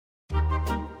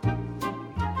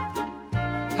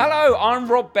Hello, I'm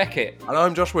Rob Beckett. And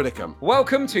I'm Josh Widdicombe.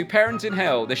 Welcome to Parent in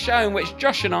Hell, the show in which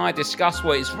Josh and I discuss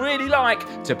what it's really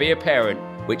like to be a parent,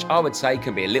 which I would say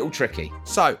can be a little tricky.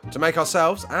 So, to make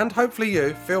ourselves, and hopefully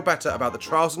you, feel better about the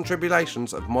trials and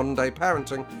tribulations of modern day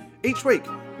parenting, each week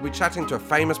we'll be chatting to a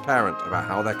famous parent about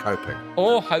how they're coping.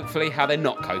 Or hopefully how they're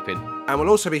not coping. And we'll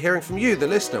also be hearing from you, the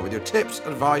listener, with your tips,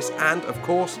 advice, and, of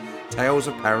course, tales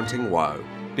of parenting woe.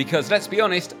 Because let's be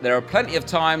honest, there are plenty of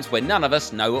times when none of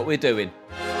us know what we're doing.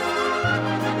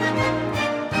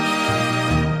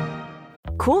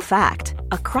 Cool fact,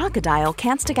 a crocodile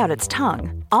can't stick out its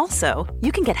tongue. Also,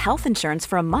 you can get health insurance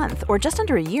for a month or just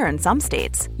under a year in some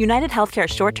states. United Healthcare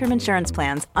short-term insurance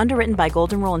plans, underwritten by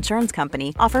Golden Rule Insurance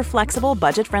Company, offer flexible,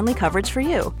 budget-friendly coverage for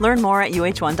you. Learn more at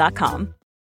uh1.com.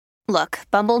 Look,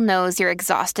 Bumble knows you're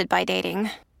exhausted by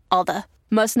dating. All the,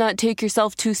 must not take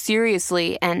yourself too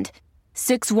seriously, and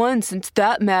 6'1" since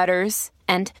that matters.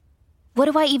 And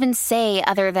what do I even say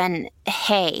other than,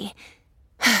 hey?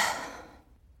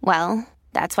 Well,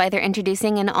 that's why they're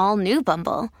introducing an all-new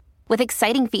Bumble, with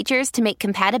exciting features to make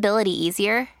compatibility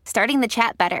easier, starting the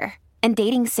chat better, and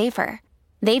dating safer.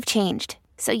 They've changed,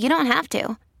 so you don't have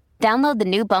to. Download the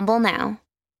new Bumble now.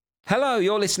 Hello,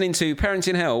 you're listening to Parent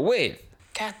in Hell with...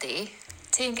 Caddy,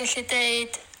 ti'n gallu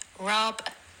deud Rob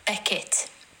Beckett.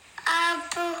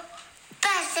 Abu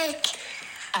Basic.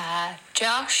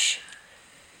 Josh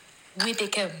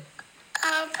Widdicombe.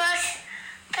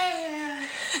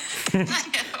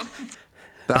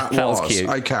 That was was cute.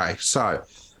 Okay, so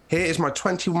here is my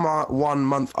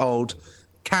 21-month-old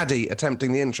Caddy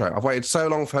attempting the intro. I've waited so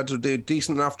long for her to do a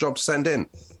decent enough job to send in.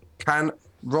 Can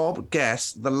Rob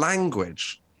guess the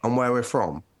language and where we're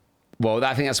from? Well,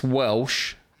 I think that's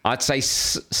Welsh. I'd say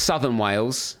Southern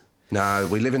Wales. No,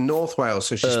 we live in North Wales,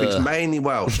 so she speaks mainly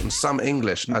Welsh and some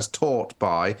English as taught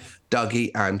by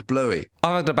Dougie and Bluey.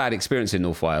 I had a bad experience in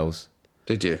North Wales.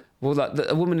 Did you? Well,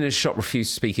 a woman in a shop refused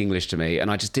to speak English to me, and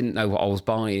I just didn't know what I was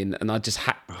buying, and I just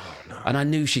had... Oh, no. And I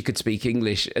knew she could speak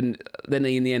English, and then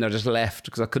in the end I just left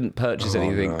because I couldn't purchase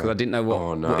anything because I didn't know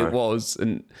what it was,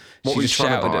 and what she were you just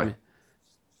trying to shouted buy? at me.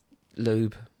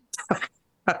 Lube.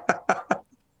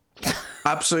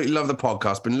 Absolutely love the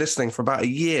podcast. Been listening for about a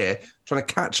year, trying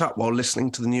to catch up while listening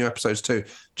to the new episodes too.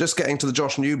 Just getting to the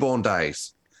Josh newborn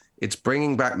days. It's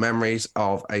bringing back memories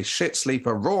of a shit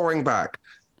sleeper roaring back.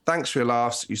 Thanks for your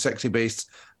laughs, you sexy beasts.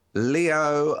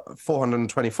 Leo,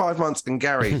 425 months, and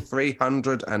Gary,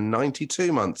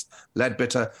 392 months.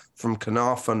 Leadbitter from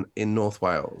Carnarvon in North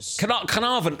Wales.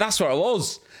 Carnarvon, that's where I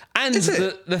was. And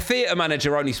the theatre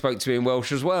manager only spoke to me in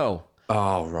Welsh as well.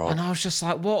 Oh, right. And I was just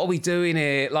like, what are we doing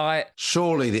here? Like,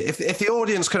 surely, if the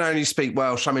audience can only speak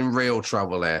Welsh, I'm in real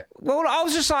trouble here. Well, I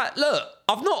was just like, look,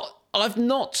 I've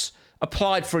not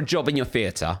applied for a job in your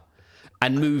theatre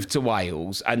and moved to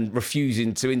Wales and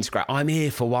refusing to integrate. I'm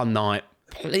here for one night.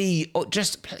 Please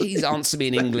answer me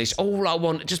in English. All I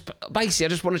want, I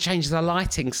just want to change the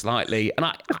lighting slightly. And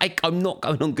I'm not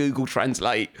going on Google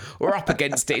Translate. We're up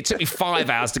against it. It took me 5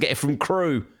 hours to get it from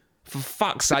Crewe. For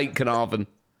fuck's sake, Carnarvon.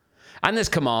 And there's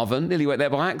Carmarthen. Nearly went there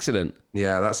by accident.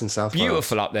 Yeah, that's in South Wales.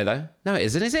 Beautiful up there, though. No, it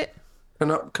isn't, is it?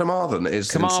 Carmarthen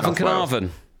is in South Wales.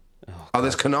 Carnarvon. Oh,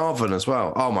 there's Carnarvon as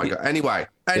well. Oh, my God. Anyway.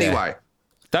 Yeah.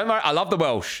 Don't worry, I love the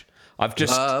Welsh. I've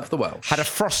just love the Welsh. Had a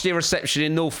frostier reception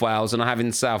in North Wales than I have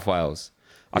in South Wales.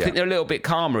 I think they're a little bit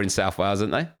calmer in South Wales,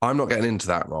 aren't they? I'm not getting into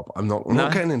that, Rob. I'm not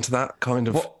getting into that kind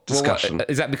of discussion.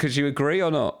 Is that because you agree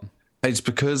or not? It's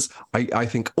because I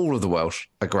think all of the Welsh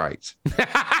are great.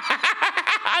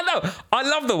 I know. I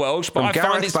love the Welsh, but I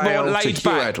find it's more laid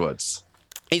back. Edwards.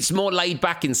 It's more laid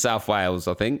back in South Wales,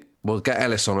 I think. We'll get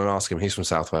Ellis on and ask him. He's from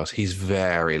South Wales. He's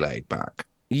very laid back.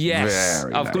 Yes.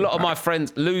 I've got a lot of my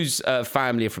friends, Lou's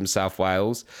family are from South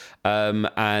Wales, and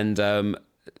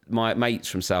my mate's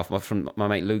from my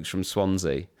mate Luke's from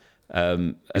Swansea,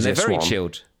 and they're very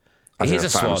chilled. He's a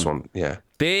swan. Yeah.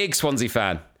 Big Swansea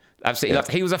fan. Absolutely.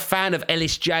 Yeah. He was a fan of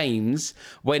Ellis James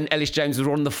when Ellis James was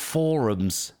on the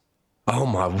forums. Oh,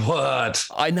 my word.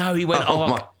 I know. He went,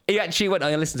 he actually went,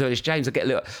 I listened to Ellis James.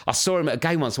 I saw him at a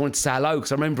game once. I wanted to say hello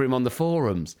because I remember him on the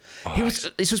forums.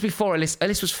 This was before Ellis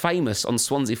was famous on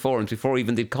Swansea forums before he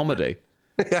even did comedy.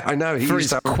 Yeah, I know. He used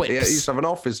to have an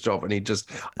office job and he'd just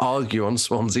argue on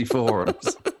Swansea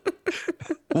forums.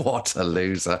 What a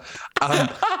loser. I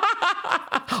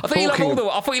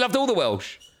thought you loved all the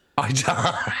Welsh. I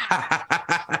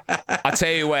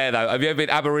tell you where, though. Have you ever been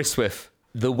to Aberystwyth?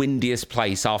 The windiest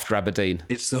place after Aberdeen.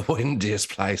 It's the windiest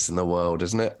place in the world,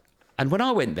 isn't it? And when I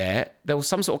went there was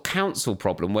some sort of council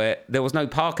problem where there was no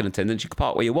parking attendance. You could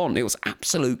park where you want. It was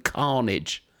absolute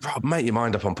carnage. Rob, make your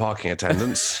mind up on parking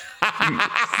attendance.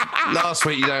 Last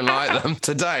week you don't like them.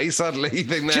 Today, suddenly you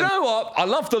think they're... Do you know what? I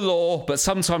love the law, but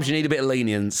sometimes you need a bit of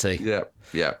leniency.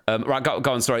 Yeah. Right, go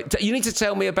on, sorry. You need to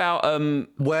tell me about...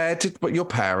 Where did your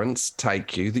parents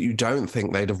take you that you don't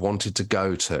think they'd have wanted to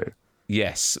go to?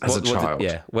 Yes. As a child.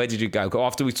 Where did you go?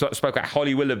 After we spoke about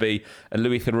Holly Willoughby and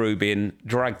Louis Theroux being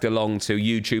dragged along to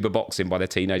YouTuber boxing by their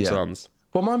teenage sons.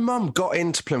 Well, my mum got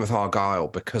into Plymouth Argyle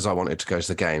because I wanted to go to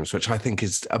the games, which I think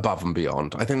is above and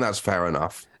beyond. I think that's fair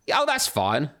enough. Oh, that's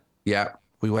fine. Yeah.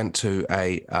 We went to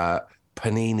a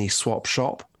panini swap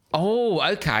shop. Oh,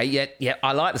 okay. Yeah.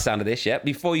 I like the sound of this, yeah.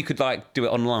 Before you could, do it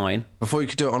online. Before you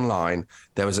could do it online,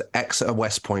 there was Exeter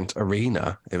West Point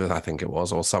Arena, I think it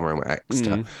was, or somewhere in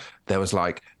Exeter. There was,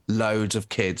 loads of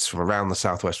kids from around the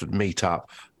southwest would meet up,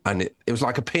 and it was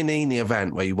like a panini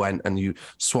event where you went and you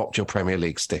swapped your Premier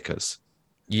League stickers.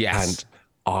 Yes. And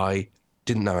I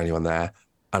didn't know anyone there,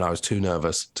 and I was too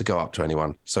nervous to go up to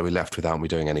anyone, so we left without me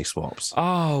doing any swaps.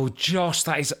 Oh, Josh,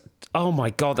 that is... Oh, my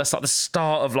God, that's like the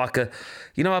start of a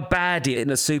baddie in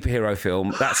a superhero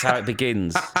film. That's how it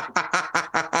begins.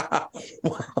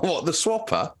 What, the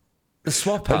swapper? The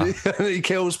swapper? And he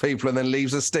kills people and then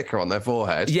leaves a sticker on their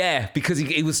forehead? Yeah, because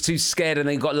he was too scared and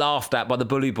then got laughed at by the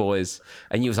bully boys.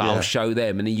 And he was like, I'll show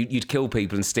them. And then you'd kill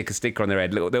people and stick a sticker on their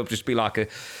head. There'll just be like a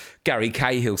Gary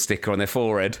Cahill sticker on their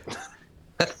forehead.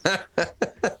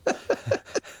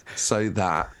 So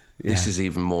this is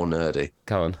even more nerdy.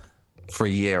 Go on. For a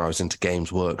year, I was into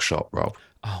Games Workshop, Rob.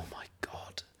 Oh, my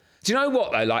God. Do you know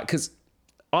what, though? Because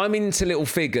I'm into little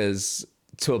figures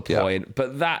to a point,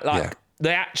 but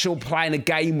the actual playing a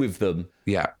game with them.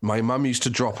 Yeah, my mum used to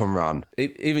drop and run.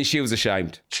 Even she was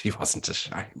ashamed. She wasn't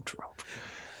ashamed, Rob.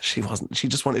 She wasn't. She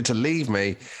just wanted to leave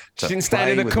me. She didn't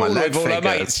stand in the corner with all her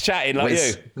mates chatting like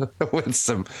you.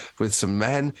 with some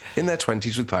men in their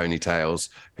 20s with ponytails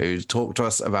who talked to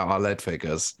us about our lead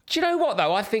figures. Do you know what,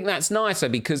 though? I think that's nicer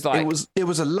because, it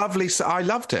was a lovely... I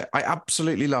loved it. I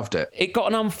absolutely loved it. It got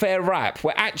an unfair rap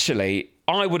where actually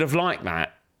I would have liked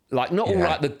that. Not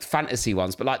all the fantasy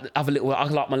ones, but the other little... I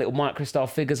like my little micro-style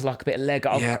figures, a bit of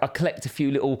Lego. I collect a few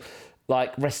little...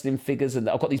 wrestling figures, and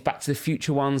I've got these Back to the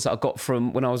Future ones that I got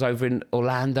from when I was over in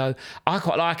Orlando. I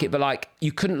quite like it, but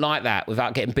you couldn't like that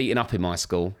without getting beaten up in my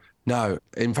school. No,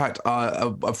 in fact,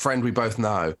 a friend we both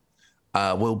know,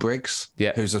 Will Briggs,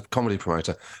 who's a comedy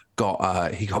promoter,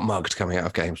 he got mugged coming out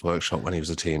of Games Workshop when he was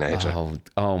a teenager.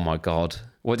 Oh my God!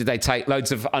 What did they take?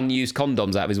 Loads of unused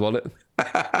condoms out of his wallet.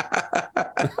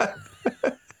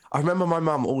 I remember my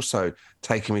mum also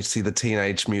taking me to see the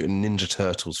Teenage Mutant Ninja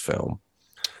Turtles film.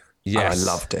 Yes. And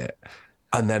I loved it.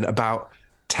 And then about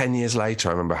 10 years later,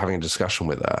 I remember having a discussion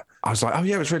with her. I was like, oh,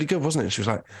 yeah, it was really good, wasn't it? And she was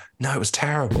like, no, it was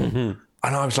terrible. And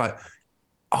I was like,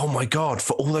 oh, my God,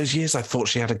 for all those years, I thought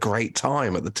she had a great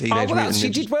time at the Teenage Mutant Ninja. She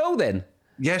did well then.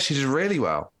 Yeah, she did really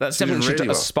well. That's something she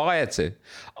should aspire to.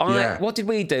 What did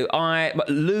we do?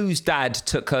 Lou's dad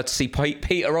took her to see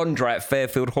Peter Andre at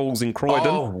Fairfield Halls in Croydon.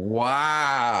 Oh,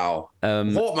 wow.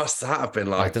 What must that have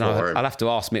been like for him? I'll have to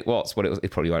ask Mick Watts what it was. He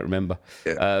probably won't remember.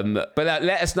 Yeah. But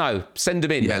let us know. Send them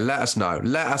in. Yeah, let us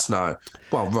know.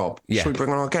 Well, Rob, should we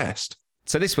bring on our guest?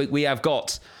 So this week we have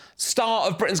got star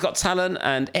of Britain's Got Talent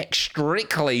and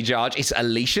ex-Strictly judge. It's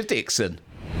Alesha Dixon.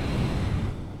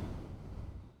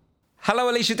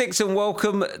 Hello, Alesha Dixon.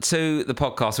 Welcome to the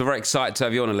podcast. We're very excited to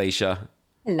have you on, Alesha.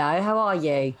 Hello, how are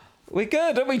you? We're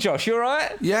good, aren't we, Josh? You all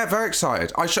right? Yeah, very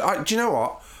excited. Do you know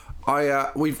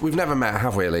what? We've never met,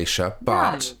 have we, Alesha?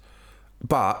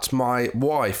 But my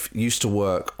wife used to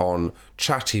work on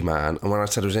Chatty Man, and when I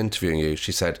said I was interviewing you,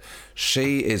 she said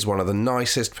she is one of the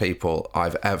nicest people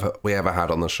we ever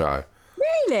had on the show.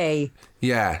 Really?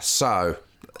 Yeah. So.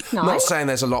 Nice. Not saying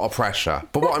there's a lot of pressure,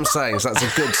 but what I'm saying is that's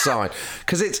a good sign.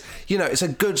 Because it's a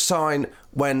good sign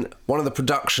when one of the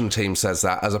production team says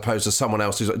that as opposed to someone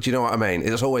else who's... Do you know what I mean?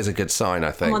 It's always a good sign,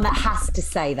 I think. Someone that has to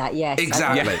say that, yes.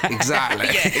 Exactly, exactly.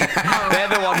 They're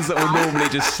the ones that will normally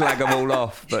just slag them all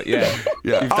off, but yeah.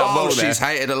 You've done well there. She's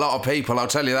hated a lot of people, I'll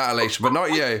tell you that, Alesha, but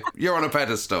not you. You're on a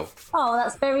pedestal. Oh,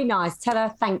 that's very nice. Tell her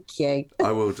thank you.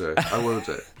 I will do.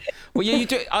 Well, yeah, you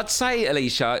do. I'd say,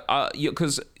 Alesha,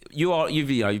 because... You've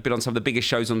been on some of the biggest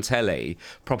shows on telly,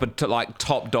 proper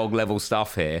top dog level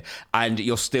stuff here, and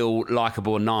you're still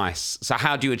likeable and nice. So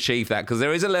how do you achieve that? Because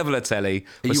there is a level of telly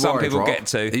where some people Rob? Get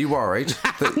to. Are you worried?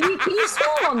 Can you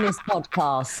swear on this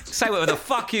podcast? Say whatever the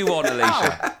fuck you want, Alesha.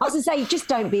 I was going to say, just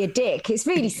don't be a dick. It's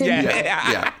really simple.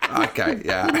 Yeah. Okay.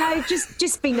 Yeah.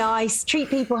 Just be nice. Treat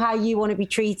people how you want to be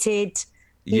treated.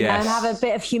 You know, and have a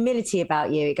bit of humility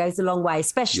about you. It goes a long way,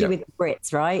 especially with the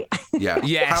Brits, right? Yeah.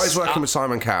 Yes. How is working with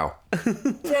Simon Cowell?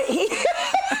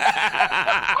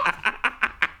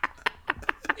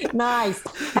 Nice.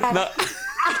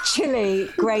 actually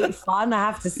great fun, I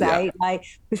have to say. Yeah. Like,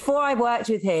 before I worked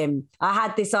with him, I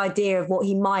had this idea of what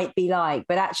he might be like,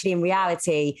 but actually in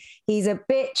reality, he's a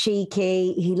bit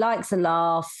cheeky. He likes a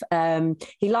laugh.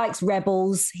 He likes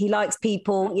rebels. He likes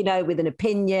people, you know, with an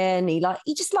opinion. He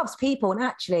just loves people, and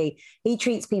actually he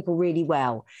treats people really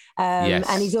well. Yes.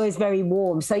 And he's always very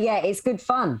warm. So yeah, it's good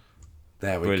fun.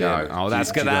 There we Brilliant. go. Oh,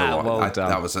 that's good. You know what? Well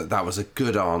done. That was a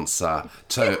good answer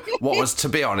to what was, to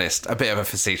be honest, a bit of a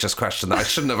facetious question that I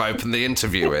shouldn't have opened the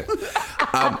interview with.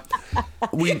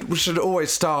 We should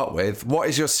always start with, what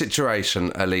is your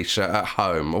situation, Alesha, at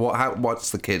home?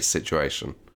 What's the kids'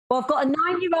 situation? Well, I've got a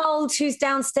 9-year-old who's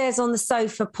downstairs on the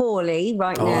sofa poorly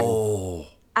right now. Oh.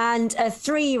 And a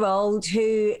 3-year-old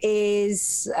who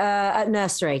is at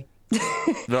nursery.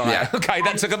 Right. Yeah. Okay,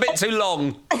 that took a bit too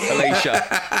long, Alesha.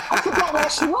 I forgot where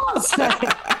she was.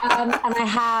 And I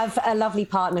have a lovely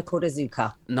partner called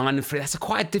Azuka. 9 and 3. That's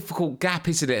quite a difficult gap,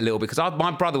 isn't it? A little bit, because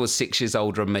my brother was 6 years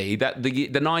older than me. That the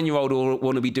 9-year-old will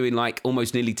want to be doing like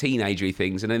almost nearly teenagery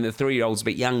things, and then the 3-year-old's a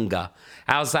bit younger.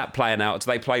 How's that playing out? Do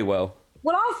they play well?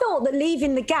 Well, I thought that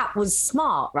leaving the gap was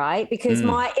smart, right? Because in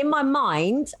my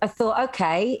mind, I thought,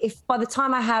 okay, if by the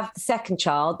time I have the second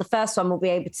child, the first one will be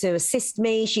able to assist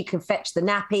me. She can fetch the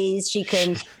nappies. She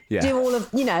can do all of,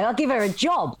 I'll give her a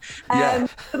job. But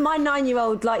my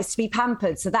 9-year-old likes to be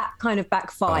pampered, so that kind of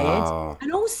backfired. Oh.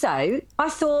 And also, I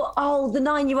thought, the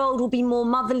 9-year-old will be more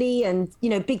motherly and,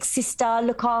 big sister,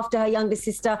 look after her younger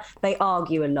sister. They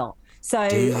argue a lot. So,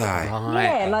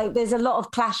 yeah, like there's a lot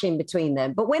of clashing between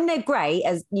them. But when they're great,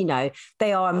 as you know,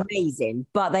 they are amazing.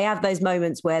 But they have those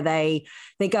moments where they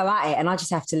go at it, and I just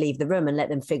have to leave the room and let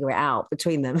them figure it out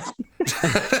between them.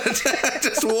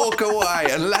 Just walk away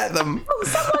and let them.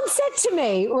 Someone said to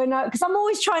me because I'm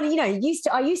always trying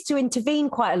to, I used to intervene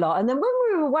quite a lot, and then when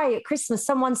we were away at Christmas,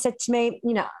 someone said to me,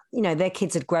 their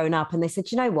kids had grown up, and they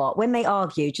said, you know what, when they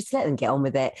argue, just let them get on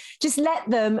with it. Just let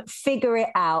them figure it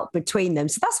out between them.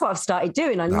 So that's what I've started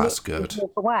doing. That's good.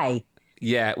 Walk away.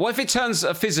 Yeah. What if it turns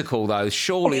physical, though?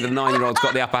 Surely the 9-year-old's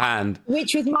got the upper hand.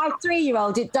 Which with my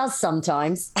 3-year-old, it does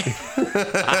sometimes.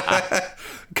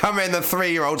 Come in, the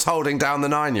 3-year-old's holding down the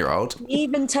 9-year-old. He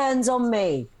even turns on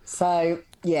me. So,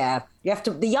 yeah,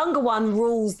 the younger one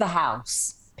rules the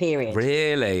house. Period.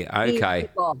 Really? Okay. She's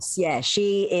the boss. Yeah,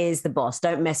 she is the boss.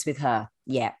 Don't mess with her.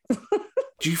 Yeah.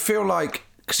 Do you feel like,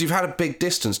 because you've had a big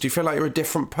distance, do you feel like you're a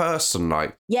different person?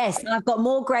 Like, yes, I've got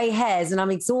more grey hairs and I'm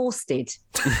exhausted.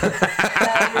 So,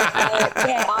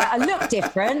 I look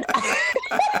different.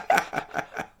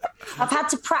 I've had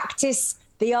to practice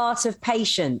the art of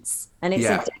patience, and it's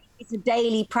a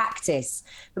daily practice.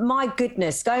 But my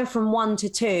goodness, going from 1 to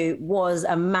 2 was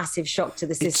a massive shock to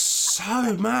the system. It's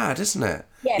so mad, isn't it?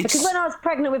 Yeah, because when I was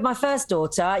pregnant with my first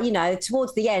daughter,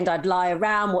 towards the end, I'd lie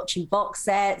around watching box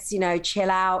sets,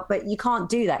 chill out. But you can't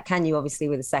do that, can you, obviously,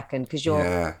 with a second, because you're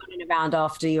running around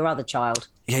after your other child.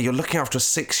 Yeah, you're looking after a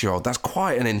 6-year-old. That's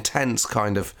quite an intense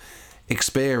kind of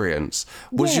experience.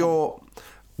 Was your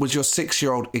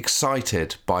 6-year-old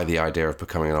excited by the idea of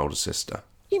becoming an older sister?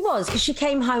 She was, because she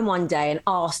came home one day and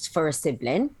asked for a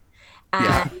sibling.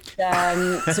 And,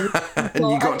 so and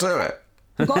you got to it.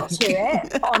 Got to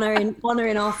it,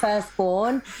 honouring our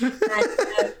firstborn.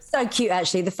 And, so cute,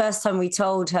 actually. The first time we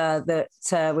told her that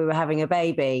we were having a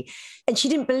baby, and she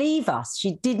didn't believe us.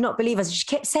 She did not believe us. She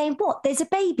kept saying, "What? There's a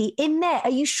baby in there? Are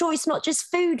you sure it's not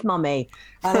just food, Mummy?"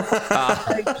 So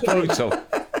brutal.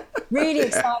 Really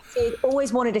excited.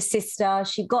 Always wanted a sister.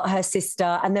 She got her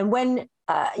sister, and then when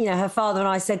her father and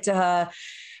I said to her,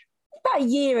 about a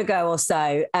year ago or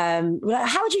so, like,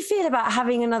 how would you feel about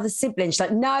having another sibling? She's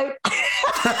like, no.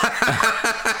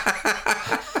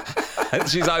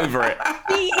 She's over it.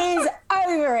 She is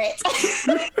over it.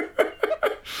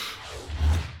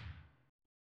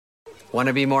 Want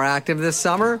to be more active this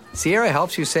summer? Sierra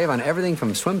helps you save on everything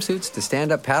from swimsuits to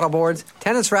stand-up paddleboards,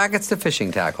 tennis rackets to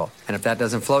fishing tackle. And if that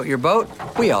doesn't float your boat,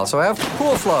 we also have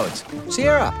pool floats.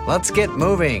 Sierra, let's get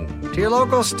moving to your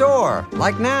local store,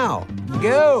 like now.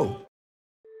 Go!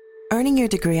 Earning your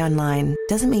degree online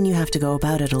doesn't mean you have to go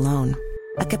about it alone.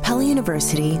 At Capella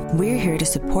University, we're here to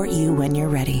support you when you're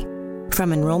ready.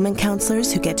 From enrollment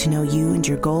counselors who get to know you and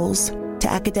your goals, to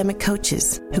academic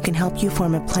coaches who can help you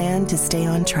form a plan to stay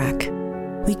on track.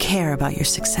 We care about your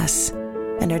success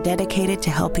and are dedicated to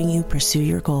helping you pursue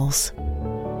your goals.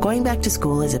 Going back to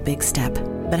school is a big step,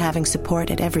 but having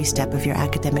support at every step of your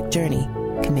academic journey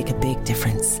can make a big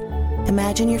difference.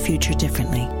 Imagine your future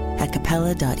differently at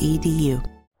capella.edu.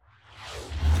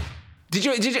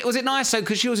 Was it nice though?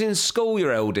 Because she was in school,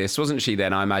 your eldest, wasn't she?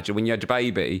 Then I imagine when you had your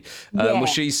baby, was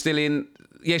she still in?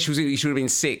 Yeah, she would have been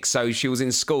 6, so she was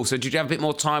in school. So did you have a bit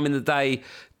more time in the day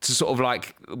to sort of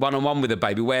like one-on-one with a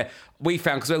baby, where we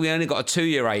found, because we only got a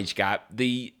 2-year age gap,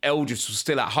 the eldest was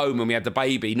still at home when we had the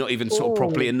baby, not even sort of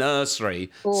properly in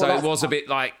nursery. So it was a bit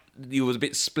like you was a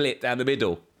bit split down the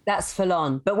middle. That's full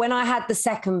on. But when I had the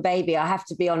second baby, I have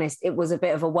to be honest, it was a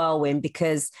bit of a whirlwind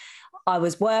because I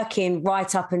was working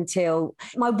right up until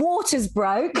my waters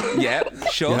broke. Yeah,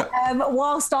 sure.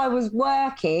 Whilst I was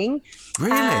working.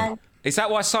 Really? Is that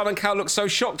why Simon Cowell looks so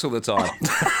shocked all the time?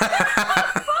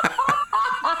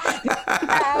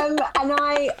 And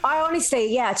I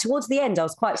honestly, towards the end, I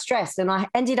was quite stressed, and I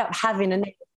ended up having a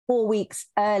 4 weeks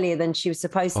earlier than she was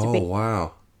supposed to be. Oh,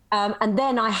 wow. And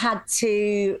then I had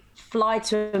to fly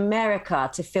to America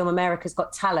to film America's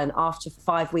Got Talent after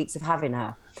 5 weeks of having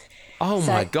her.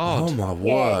 My God. Oh, my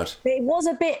word. It was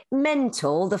a bit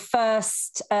mental the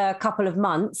first couple of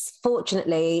months.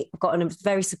 Fortunately, I've got a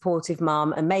very supportive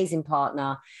mum, amazing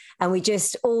partner. And we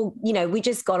just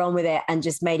got on with it and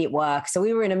just made it work. So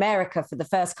we were in America for the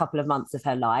first couple of months of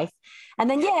her life.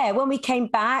 And then, when we came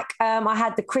back, I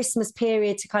had the Christmas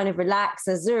period to kind of relax.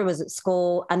 Azura was at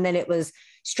school, and then it was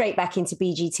straight back into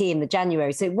BGT in the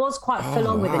January. So it was quite full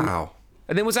on with it. Wow.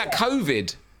 And then was that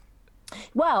COVID?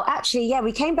 Well, actually,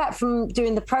 we came back from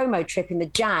doing the promo trip in the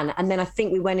Jan, and then I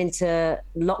think we went into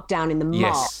lockdown in the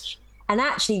March. And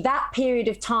actually, that period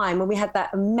of time when we had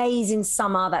that amazing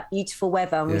summer, that beautiful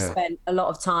weather, and we spent a lot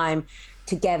of time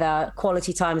together,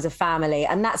 quality time as a family.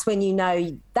 And that's when you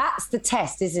know, that's the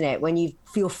test, isn't it? When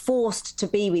you're forced to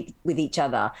be with each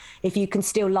other, if you can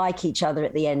still like each other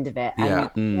at the end of it.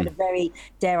 And we had a very,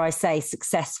 dare I say,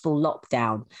 successful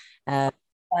lockdown.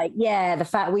 The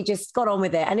fact we just got on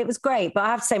with it, and it was great. But I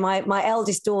have to say, my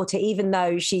eldest daughter, even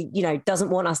though she, doesn't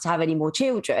want us to have any more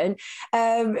children,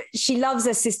 she loves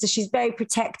her sister. She's very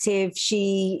protective.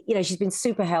 She's been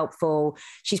super helpful.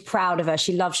 She's proud of her.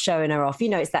 She loves showing her off.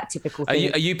 It's that typical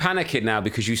thing. Are you panicking now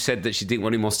because you said that she didn't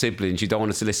want any more siblings? You don't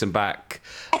want us to listen back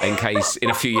in case in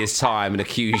a few years' time and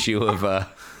accuse you of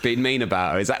being mean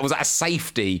about her? Was that a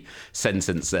safety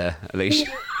sentence there, Alesha?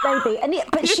 Maybe.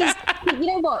 But she's, you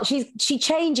know what? She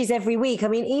changes every week. I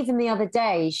mean, even the other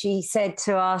day, she said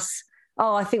to us,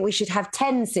 "Oh, I think we should have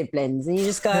 10 siblings." And you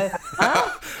just go,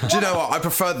 huh? Do you know what? I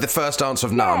preferred the first answer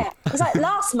of none. It's like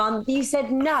last month you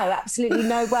said no, absolutely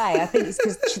no way. I think it's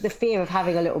because the fear of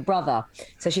having a little brother.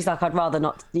 So she's like, I'd rather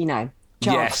not, chance.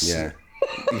 Yes. Yeah.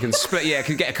 You can split,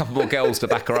 can get a couple more girls to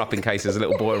back her up in case there's a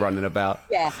little boy running about.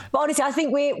 Yeah, but honestly, I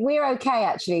think we're okay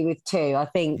actually with 2. I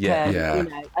think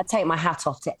I take my hat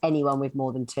off to anyone with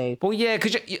more than 2. Well, yeah,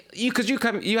 because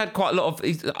you had quite a lot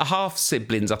of half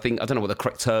siblings. I think, I don't know what the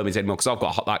correct term is anymore, because I've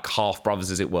got like half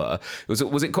brothers, as it were. Was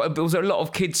there a lot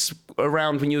of kids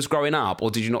around when you was growing up,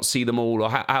 or did you not see them all, or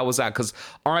how was that? Because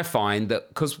I find that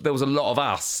because there was a lot of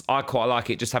us, I quite like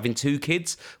it just having 2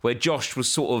 kids. Where Josh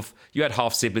was sort of, you had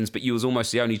half siblings, but you was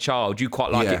almost the only child. You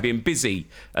quite like it being busy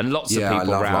and lots of people around.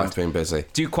 Yeah, I love life being busy.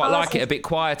 Do you quite like it a bit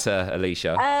quieter,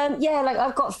 Alesha? Like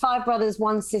I've got 5 brothers,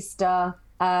 1 sister.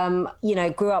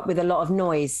 Grew up with a lot of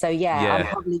noise. So I'm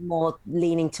probably more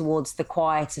leaning towards the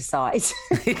quieter side.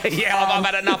 I've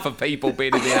had enough of people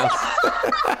being in the house.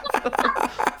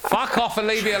 Fuck off and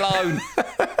leave me alone.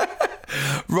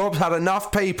 Rob's had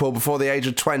enough people before the age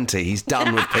of 20. He's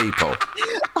done with people.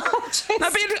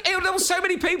 There was so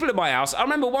many people in my house. I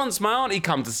remember once my auntie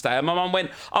come to stay and my mum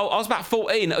went, I was about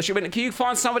 14. She went, can you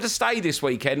find somewhere to stay this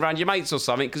weekend around your mates or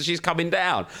something? Because she's coming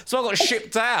down. So I got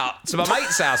shipped out to my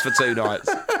mate's house for 2 nights.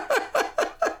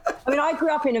 I mean, I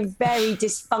grew up in a very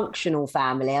dysfunctional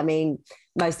family. I mean,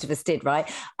 most of us did, right?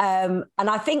 And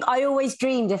I think I always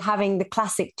dreamed of having the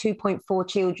classic 2.4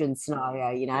 children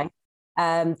scenario,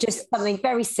 just something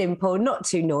very simple, not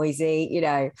too noisy,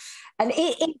 And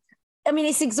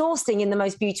it's exhausting in the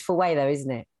most beautiful way, though,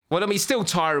 isn't it? Well, I mean, still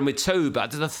tiring with 2,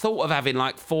 but the thought of having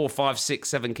like 4, 5, 6,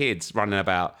 7 kids running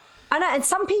about. I know, and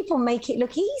some people make it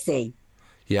look easy.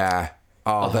 Yeah.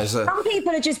 Some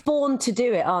people are just born to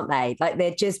do it, aren't they? Like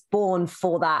they're just born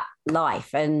for that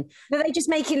life, and they just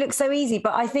make it look so easy.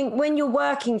 But I think when you're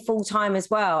working full time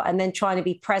as well, and then trying to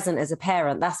be present as a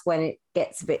parent, that's when it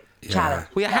gets a bit challenging.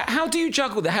 Well, how do you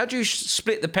juggle that? How do you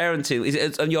split the parenting? Is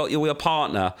it and your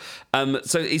partner?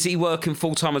 So is he working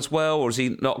full time as well, or is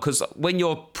he not? Because when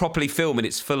you're properly filming,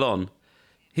 it's full on.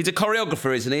 He's a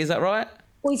choreographer, isn't he? Is that right?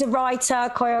 Well, he's a writer,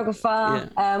 choreographer.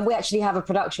 Yeah. We actually have a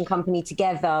production company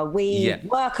together. We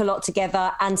work a lot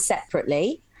together and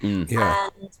separately. And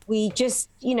we just,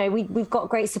 we've got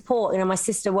great support. My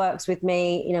sister works with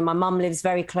me. My mum lives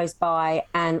very close by,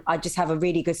 and I just have a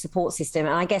really good support system.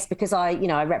 And I guess because I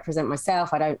represent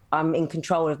myself, I'm in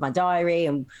control of my diary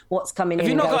and what's coming in. Have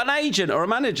you not got an agent or a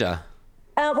manager?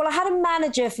 Well, I had a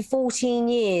manager for 14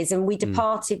 years and we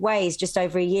departed ways just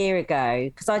over a year ago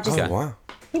because I just... Oh, wow.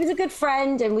 He was a good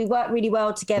friend and we worked really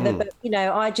well together. But,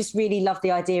 I just really love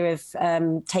the idea of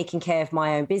taking care of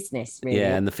my own business, really.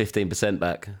 Yeah, and the 15%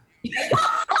 back.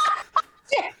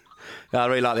 I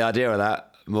really like the idea of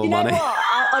that. More money. What?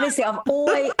 Honestly, I've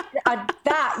always...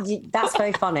 that's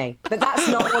very funny. But that's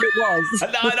not what it was.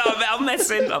 No, I'm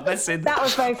messing. That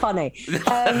was very funny.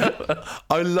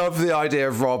 I love the idea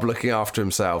of Rob looking after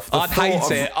himself. I'd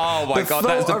hate it. Oh, my God.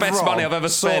 That's the best money I've ever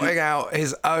spent. Sorting out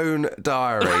his own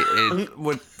diary, it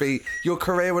would be... Your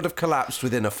career would have collapsed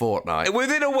within a fortnight.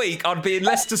 Within a week, I'd be in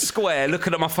Leicester Square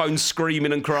looking at my phone,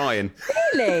 screaming and crying.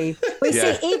 Really? Well,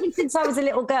 Yeah. see, even since I was a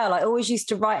little girl, I always used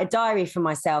to write a diary for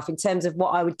myself in terms of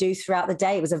what I would do throughout the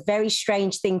day. It was a very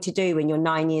strange thing to do when you're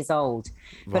 9 years old.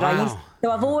 But Wow. So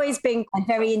I've always been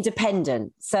very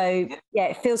independent. So, yeah,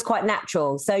 it feels quite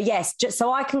natural. So, yes, just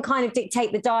so I can kind of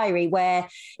dictate the diary where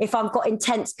if I've got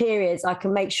intense periods, I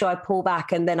can make sure I pull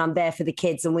back and then I'm there for the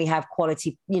kids and we have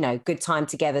quality, good time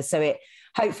together. So it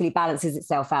hopefully balances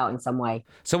itself out in some way.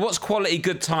 So what's quality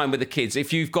good time with the kids?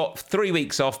 If you've got 3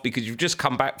 weeks off because you've just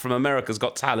come back from America's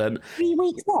Got Talent. 3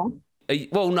 weeks off? A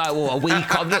week.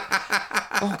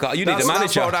 Oh, God, you need a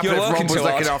manager. That's what would You're happen if working Rob was too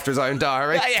hard. looking after his own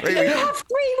diary. You have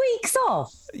 3 weeks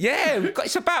off? Yeah,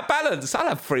 it's about balance. I'll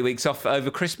have 3 weeks off over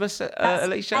Christmas, That's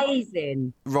Alesha.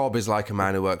 amazing. Rob is like a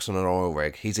man who works on an oil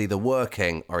rig. He's either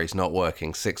working or he's not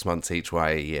working 6 months each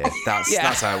way a year.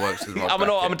 That's how it works with Rob.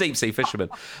 I'm a deep sea fisherman.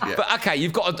 Yeah. But okay,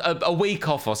 you've got a week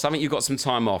off or something. You've got some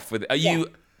time off. Are you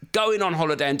going on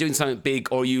holiday and doing something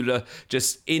big, or are you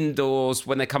just indoors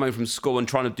when they come home from school and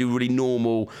trying to do really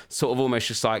normal, sort of almost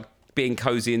just like being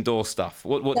cozy indoor stuff?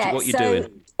 What you doing?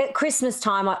 At Christmas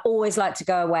time, I always like to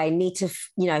go away, need to,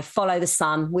 follow the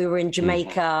sun. We were in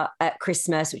Jamaica at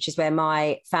Christmas, which is where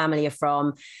my family are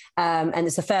from. And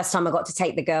it's the first time I got to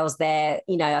take the girls there.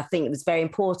 I think it was very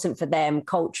important for them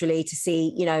culturally to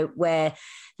see, where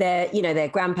their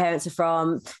grandparents are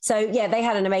from. So, yeah, they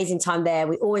had an amazing time there.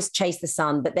 We always chase the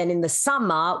sun. But then in the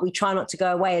summer, we try not to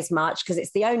go away as much because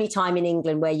it's the only time in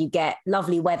England where you get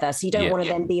lovely weather. So you don't want to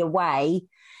then be away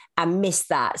and miss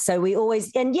that. So we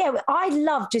always, I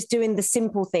love just doing the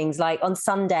simple things. Like on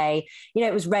Sunday,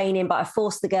 it was raining, but I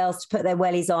forced the girls to put their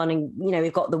wellies on and,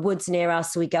 we've got the woods near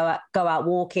us. So we go out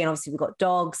walking. Obviously we've got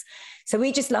dogs. So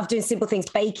we just love doing simple things,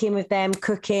 baking with them,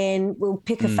 cooking. We'll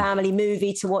pick a family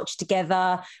movie to watch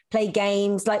together, play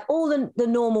games, like all the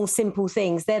normal, simple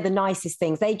things. They're the nicest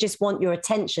things. They just want your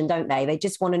attention, don't they? They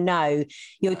just want to know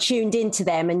you're tuned into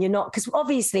them and you're not, because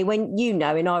obviously when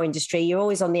in our industry, you're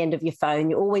always on the end of your phone.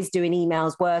 You're always doing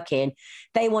emails, working.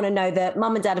 They want to know that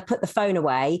mum and dad have put the phone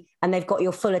away and they've got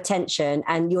your full attention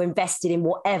and you're invested in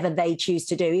whatever they choose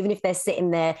to do. Even if they're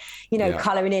sitting there,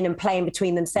 colouring in and playing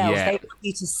between themselves, they want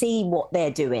you to see what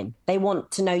they're doing. They want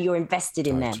to know you're invested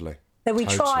in them. So we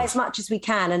try as much as we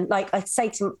can. And like I say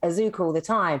to Azuka all the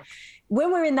time,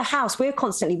 when we're in the house, we're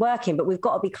constantly working, but we've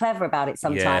got to be clever about it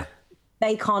sometimes. Yeah.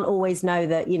 They can't always know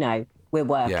that, we're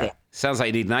working. Yeah. Sounds like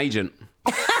you need an agent.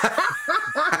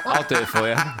 I'll do it for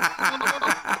you.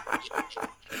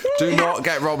 Do not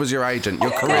get Rob as your agent.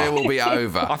 Your career will be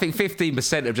over. I think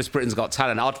 15% of Just Britain's Got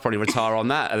Talent, I'd probably retire on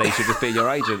that, Alesha, just being your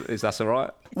agent, if that's all right.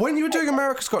 When you were doing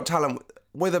America's Got Talent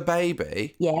with a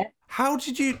baby, how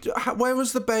did you... where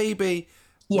was the baby?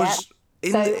 Yeah.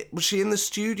 Was she in the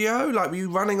studio? Like, were you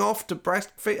running off to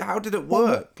breastfeed? How did it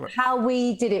work? How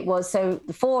we did it was, so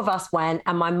the four of us went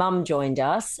and my mum joined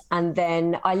us. And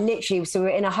then so we were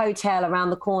in a hotel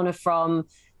around the corner from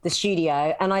the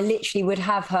studio, and I literally would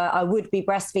have her, I would be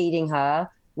breastfeeding her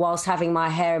whilst having my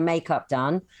hair and makeup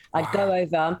done. I'd go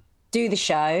over, do the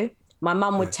show. My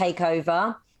mum would take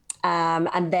over.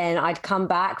 And then I'd come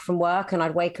back from work and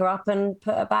I'd wake her up and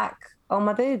put her back on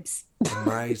my boobs.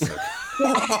 Amazing.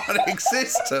 What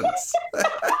existence.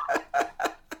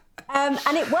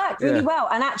 And it worked really well.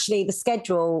 And actually the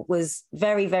schedule was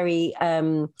very, very,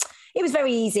 it was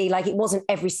very easy. Like it wasn't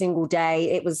every single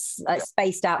day. It was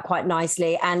spaced out quite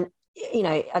nicely. And,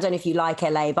 I don't know if you like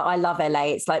LA, but I love LA.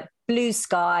 It's like blue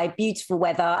sky, beautiful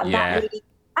weather. And that really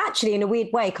actually in a weird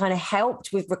way kind of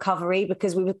helped with recovery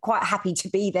because we were quite happy to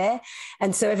be there.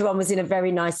 And so everyone was in a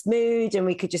very nice mood and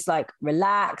we could just like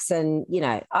relax. And,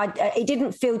 it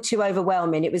didn't feel too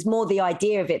overwhelming. It was more the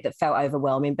idea of it that felt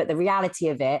overwhelming, but the reality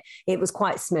of it was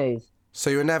quite smooth. So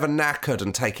you were never knackered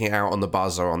and taking it out on the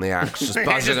buzzer on the acts, just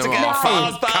buzzing them off.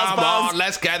 Come on,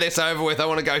 let's get this over with. I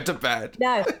want to go to bed.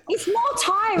 No, it's more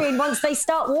tiring once they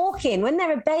start walking. When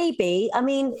they're a baby, I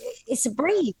mean, it's a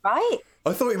breeze, right?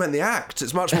 I thought you meant the act.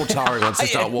 It's much more tiring once they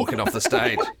start walking off the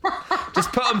stage.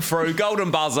 Just put them through.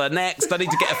 Golden buzzer. Next. I need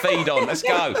to get a feed on. Let's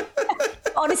go.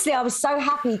 honestly, I was so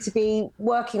happy to be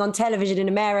working on television in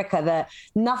America that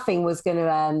nothing was going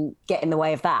to get in the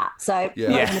way of that. So,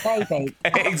 the baby.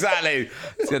 Exactly.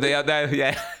 So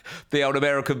the old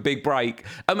American big break.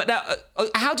 Now,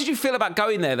 how did you feel about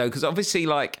going there, though? Because obviously,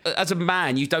 like, as a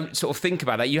man, you don't sort of think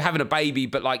about that. You're having a baby,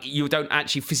 but, like, you don't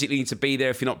actually physically need to be there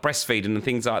if you're not breastfeeding and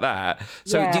things like that.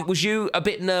 So was you a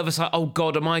bit nervous, like, oh,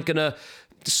 God, am I going to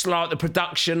slight the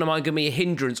production? Am I going to be a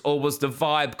hindrance? Or was the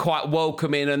vibe quite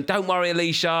welcoming? And don't worry,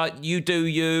 Alesha, you do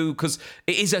you, because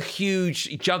it is a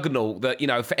huge juggernaut that, you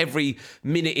know, for every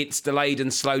minute it's delayed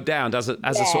and slowed down has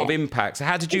a sort of impact. So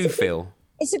how did you feel?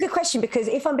 It's a good question, because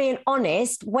if I'm being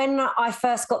honest, when I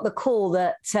first got the call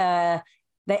that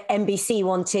NBC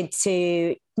wanted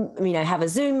to, you know, have a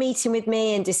Zoom meeting with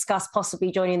me and discuss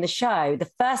possibly joining the show, the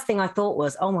first thing I thought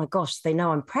was, oh my gosh, they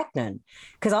know I'm pregnant.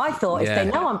 Because I thought if they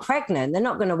know I'm pregnant, they're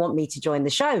not going to want me to join the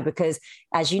show because,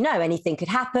 as you know, anything could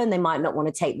happen. They might not want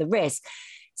to take the risk.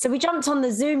 So we jumped on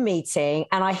the Zoom meeting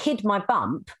and I hid my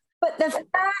bump. But the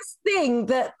first thing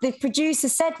that the producer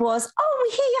said was, oh,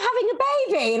 we hear you're having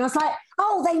a baby. And I was like,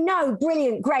 oh, they know,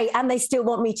 brilliant, great. And they still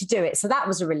want me to do it. So that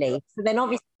was a relief. So then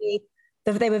obviously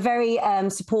they were very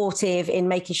supportive in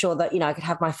making sure that, you know, I could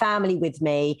have my family with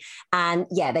me. And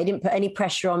they didn't put any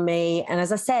pressure on me. And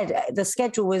as I said, the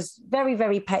schedule was very,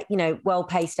 very, well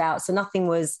paced out. So nothing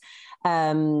was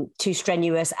too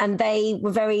strenuous, and they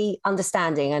were very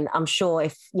understanding. And I'm sure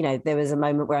if, you know, there was a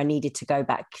moment where I needed to go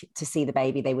back to see the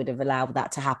baby, they would have allowed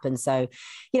that to happen. So,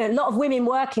 you know, a lot of women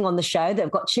working on the show that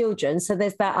have got children. So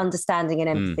there's that understanding and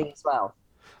empathy as well.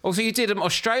 Also, you did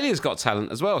Australia's Got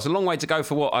Talent as well. It's a long way to go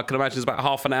for what I can imagine is about a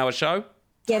half an hour show.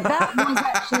 Yeah, that was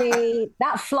actually,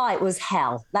 that flight was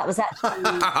hell. That was actually...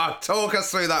 Talk us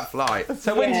through that flight.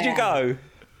 So when did you go?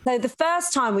 So the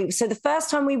first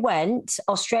time we went,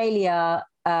 Australia,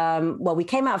 we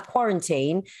came out of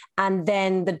quarantine, and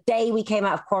then the day we came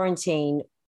out of quarantine,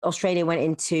 Australia went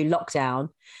into lockdown.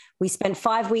 We spent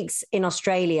 5 weeks in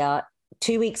Australia,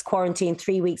 2 weeks quarantine,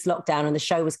 3 weeks lockdown, and the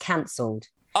show was cancelled.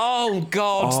 Oh,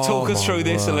 God, talk us through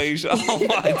this, Alesha. Oh,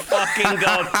 my fucking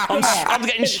God. I'm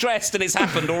getting stressed and it's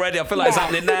happened already. I feel like it's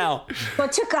happening now. So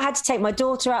I had to take my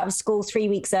daughter out of school 3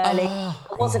 weeks early. I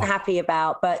wasn't happy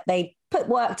about, but they put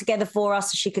work together for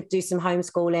us so she could do some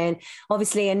homeschooling.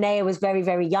 Obviously, Anea was very,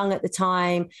 very young at the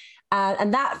time.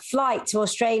 And that flight to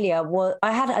Australia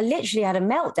I literally had a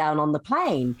meltdown on the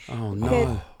plane. Oh, no.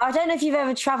 Because I don't know if you've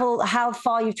ever traveled, how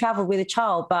far you've traveled with a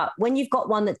child, but when you've got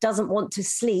one that doesn't want to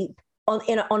sleep on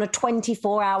a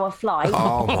 24-hour flight.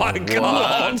 Oh, my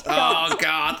God. Oh,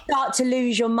 God. Start to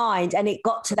lose your mind. And it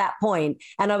got to that point.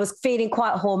 And I was feeling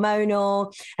quite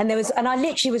hormonal. And I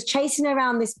literally was chasing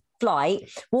around this flight,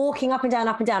 walking up and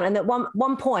down. And at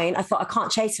one point, I thought, I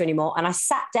can't chase her anymore. And I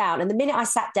sat down. And the minute I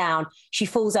sat down, she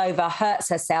falls over, hurts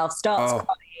herself, starts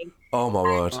crying. Oh, my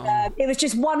word. It was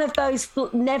just one of those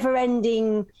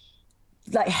never-ending,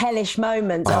 like, hellish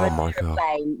moments on a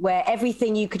plane where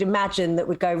everything you could imagine that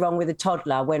would go wrong with a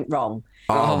toddler went wrong.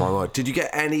 Oh, my word. Did you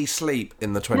get any sleep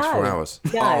in the 24 hours?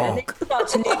 No, and then you start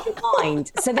to lose your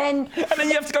mind. So then... And then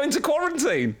you have to go into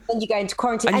quarantine. And you go into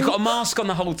quarantine. And you've got a mask on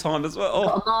the whole time as well.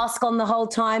 Got a mask on the whole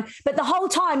time. But the whole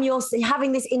time you're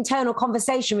having this internal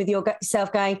conversation with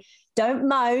yourself going, don't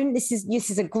moan. This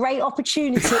is a great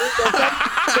opportunity.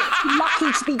 You're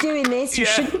lucky to be doing this. You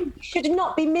should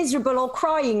not be miserable or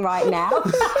crying right now.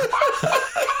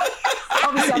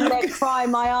 Obviously, I'm there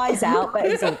crying my eyes out, but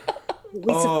it's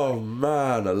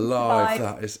man, alive,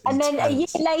 that is intense. And then a year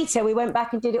later, we went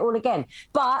back and did it all again.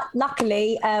 But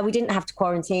luckily, we didn't have to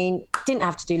quarantine, didn't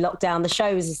have to do lockdown. The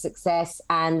show was a success,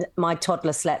 and my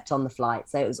toddler slept on the flight,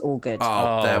 so it was all good.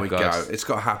 Oh, there we go. It's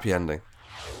got a happy ending.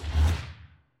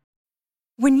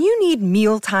 When you need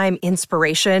mealtime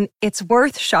inspiration, it's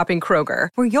worth shopping Kroger,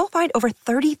 where you'll find over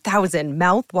 30,000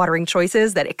 mouth-watering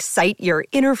choices that excite your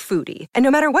inner foodie. And no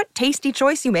matter what tasty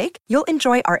choice you make, you'll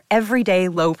enjoy our everyday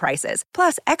low prices,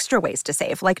 plus extra ways to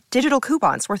save, like digital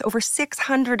coupons worth over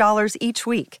 $600 each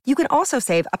week. You can also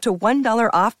save up to $1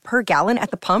 off per gallon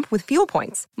at the pump with fuel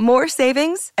points. More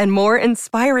savings and more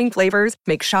inspiring flavors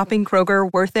make shopping Kroger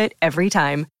worth it every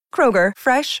time. Kroger,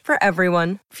 fresh for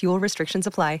everyone. Fuel restrictions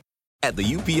apply. At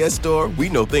the UPS Store, we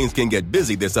know things can get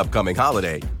busy this upcoming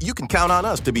holiday. You can count on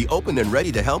us to be open and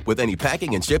ready to help with any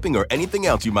packing and shipping or anything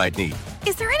else you might need.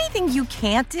 Is there anything you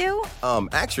can't do?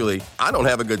 Actually, I don't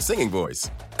have a good singing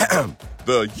voice.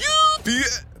 The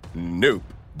UPS... Nope.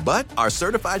 But our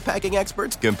certified packing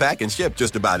experts can pack and ship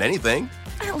just about anything.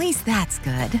 At least that's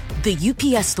good.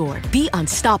 The UPS Store. Be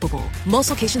unstoppable. Most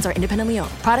locations are independently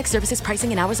owned. Product, services,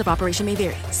 pricing, and hours of operation may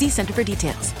vary. See Center for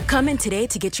details. Come in today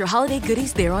to get your holiday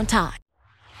goodies there on time.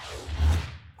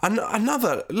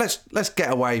 Another. Let's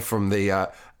get away from the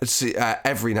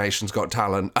Every Nation's Got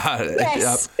Talent.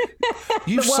 Yes.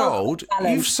 You've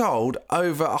sold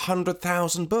over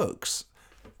 100,000 books.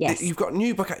 Yes. You've got a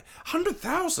new book.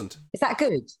 100,000. Is that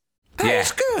good?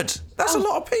 That's good. That's a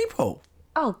lot of people.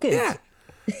 Oh, good. Yeah.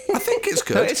 I think it's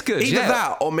good. It's good, Either yeah.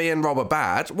 that or me and Rob are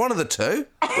bad. One of the two.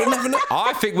 We'll never know.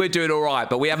 I think we're doing all right,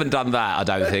 but we haven't done that, I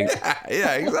don't think.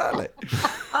 Yeah, exactly.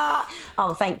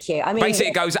 Oh, thank you. I mean, Basically,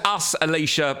 it goes us,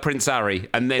 Alesha, Prince Harry,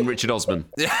 and then Richard Osman.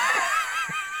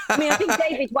 I mean, I think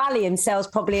David Walliams sells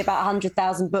probably about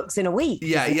 100,000 books in a week.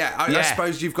 Yeah. I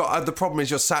suppose you've got... the problem is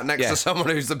you're sat next to someone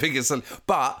who's the biggest...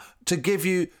 But to give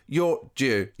you your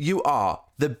due, you are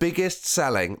the biggest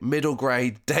selling middle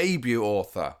grade debut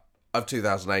author of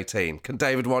 2018. Can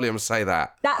David Walliams say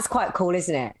that? That's quite cool,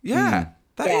 isn't it? Yeah.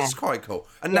 That is quite cool.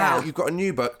 And now you've got a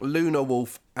new book, Lunar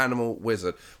Wolf, Animal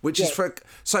Wizard, which is for...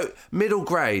 So, middle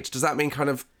grade, does that mean kind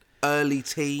of early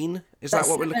teen? Is that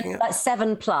what we're looking at? Like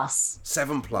 7+.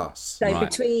 7+. So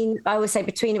I always say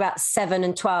between about 7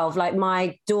 and 12. Like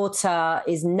my daughter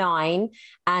is 9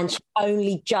 and she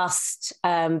only just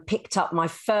picked up my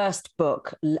first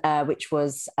book, which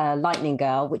was Lightning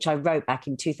Girl, which I wrote back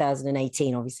in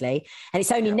 2018, obviously. And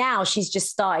it's only now she's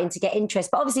just starting to get interest.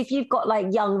 But obviously, if you've got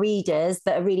like young readers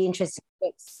that are really interested in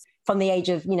books from the age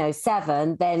of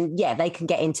 7, then they can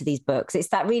get into these books. It's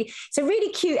a really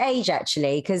cute age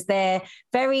actually, because they're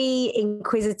very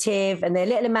inquisitive and their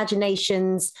little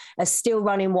imaginations are still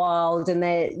running wild, and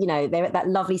they're at that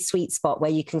lovely sweet spot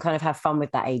where you can kind of have fun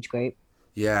with that age group.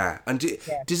 Yeah, and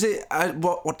does it?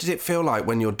 What did it feel like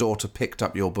when your daughter picked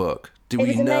up your book? Were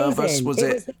you nervous? Amazing. Was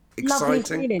it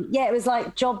exciting? Yeah, it was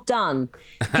like job done.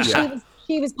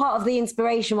 She was part of the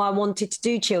inspiration why I wanted to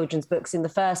do children's books in the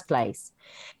first place.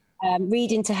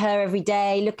 Reading to her every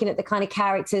day, looking at the kind of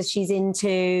characters she's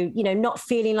into, not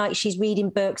feeling like she's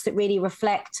reading books that really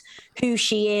reflect who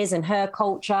she is and her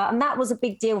culture. And that was a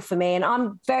big deal for me. And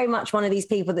I'm very much one of these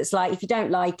people that's like, if you don't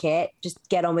like it, just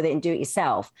get on with it and do it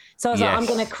yourself. So I was like, I'm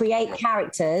going to create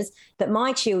characters that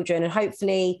my children and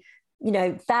hopefully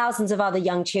thousands of other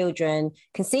young children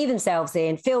can see themselves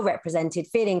in, feel represented,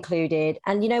 feel included.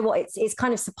 And you know what? It's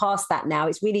kind of surpassed that now.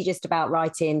 It's really just about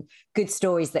writing good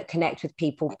stories that connect with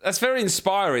people. That's very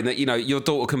inspiring that, your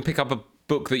daughter can pick up a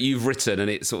book that you've written and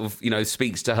it sort of,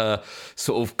 speaks to her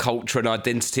sort of culture and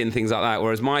identity and things like that.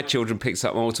 Whereas my children picked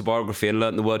up my autobiography and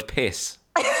learnt the word piss.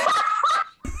 Oh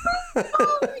my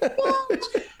God.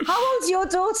 How old's your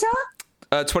daughter?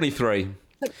 23.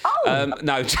 Oh.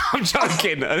 No, I'm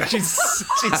joking. She's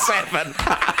 7.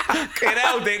 Good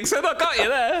hell, Dixon, I got you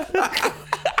there. I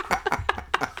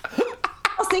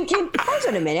was thinking, hold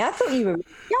on a minute, I thought you were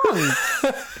young.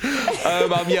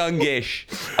 I'm youngish.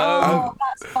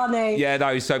 That's funny. Yeah,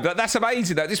 no, but that's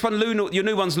amazing though. This one, your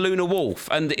new one's Lunar Wolf,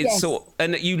 and it's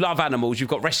and you love animals. You've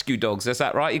got rescue dogs, is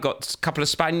that right? You've got a couple of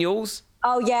spaniels.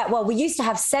 Oh, yeah. Well, we used to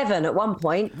have 7 at one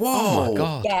point. Whoa. Oh, my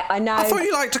God. Yeah, I know. I thought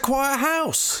you liked a quiet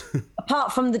house.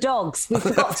 Apart from the dogs. We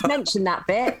forgot to mention that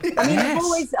bit. I mean,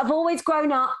 I've always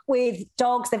grown up with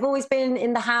dogs. They've always been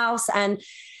in the house. And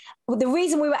the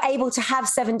reason we were able to have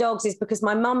 7 dogs is because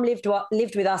my mum lived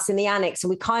with us in the annex, and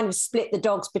we kind of split the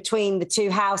dogs between the 2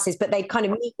 houses, but they'd kind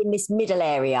of meet in this middle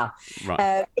area.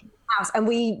 Right. House. And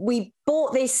we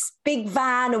bought this big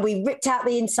van and we ripped out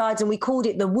the insides and we called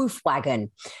it the Woof Wagon.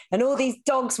 And all these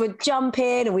dogs would jump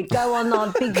in and we'd go on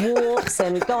our big walks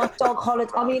and go on dog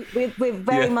holidays. I mean, we're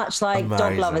very much like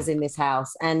dog lovers in this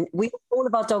house. And all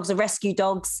of our dogs are rescue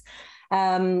dogs,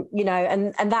 and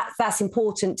that's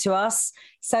important to us.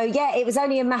 So, it was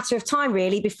only a matter of time,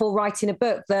 really, before writing a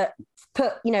book that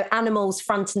put, animals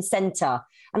front and centre.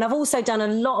 And I've also done a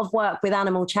lot of work with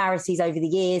animal charities over the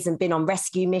years and been on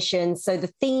rescue missions. So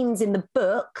the themes in the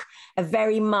book are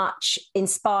very much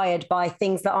inspired by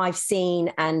things that I've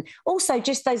seen, and also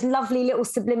just those lovely little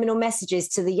subliminal messages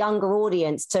to the younger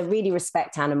audience to really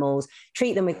respect animals,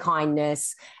 treat them with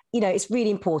kindness. It's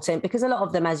really important because a lot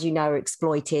of them, as you know, are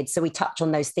exploited. So we touch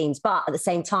on those themes. But at the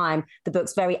same time, the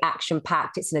book's very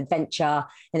action-packed. It's an adventure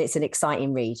and it's an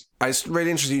exciting read. It's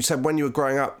really interesting. You said when you were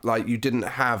growing up, like you didn't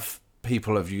have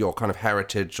people of your kind of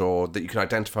heritage or that you could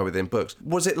identify with in books.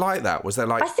 Was it like that? Was there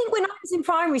like... I think when I was in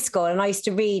primary school and I used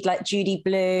to read like Judy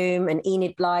Blume and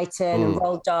Enid Blyton and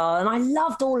Roald Dahl, and I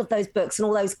loved all of those books and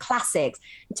all those classics.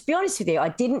 And to be honest with you, I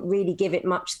didn't really give it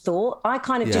much thought. I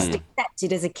kind of just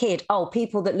accepted as a kid,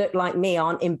 people that look like me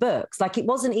aren't in books. Like it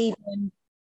wasn't even,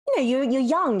 you're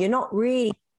young, you're not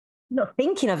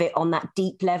thinking of it on that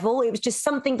deep level. It was just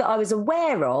something that I was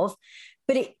aware of,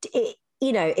 but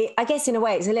I guess in a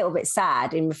way it's a little bit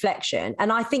sad in reflection.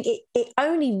 And I think it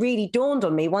only really dawned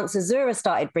on me once Azura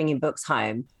started bringing books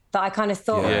home that I kind of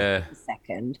thought, wait a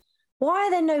second, why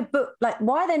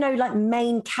are there no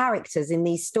main characters in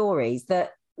these stories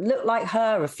that look like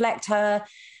her, reflect her?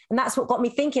 And that's what got me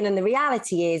thinking. And the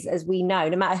reality is, as we know,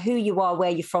 no matter who you are,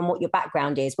 where you're from, what your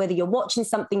background is, whether you're watching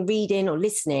something, reading or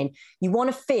listening, you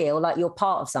want to feel like you're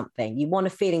part of something. You want to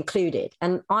feel included.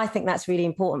 And I think that's really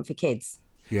important for kids.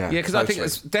 Yeah, because I think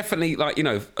it's definitely like, you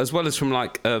know, as well as from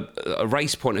like a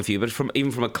race point of view, but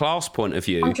even from a class point of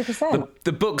view, 100%.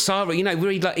 The books are, you know, we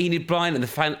read like Enid Blyton and the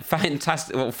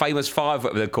fantastic, famous five,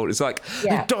 whatever they're called. It's like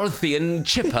Dorothy and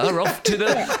Chipper are off to the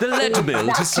lead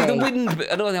mill to see the wind.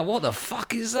 And I'm like, what the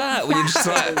fuck is that? When you're just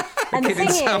like a kid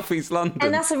in South East London.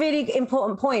 And that's a really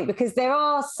important point, because there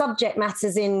are subject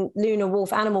matters in Luna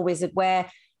Wolf Animal Wizard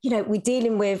where, you know, we're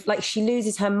dealing with, like, she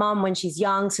loses her mum when she's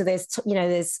young. So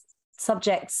there's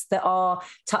subjects that are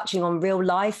touching on real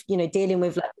life, you know, dealing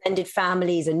with like blended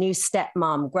families, a new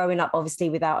stepmom, growing up obviously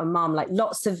without a mum, like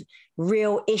lots of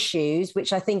real issues,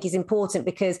 which I think is important,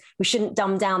 because we shouldn't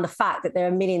dumb down the fact that there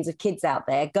are millions of kids out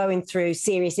there going through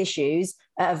serious issues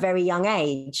at a very young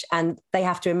age, and they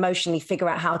have to emotionally figure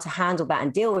out how to handle that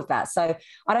and deal with that. So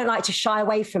I don't like to shy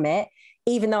away from it.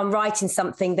 Even though I'm writing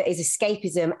something that is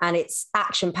escapism and it's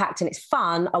action-packed and it's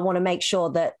fun, I want to make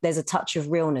sure that there's a touch of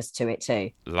realness to it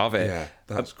too. Love it. Yeah,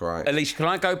 that's great. Alesha, can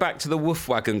I go back to the Wolf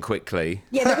Wagon quickly?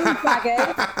 Yeah, the Wolf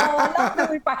Wagon. I love the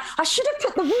Wolf Wagon. I should have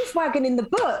put the Wolf Wagon in the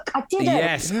book. I didn't.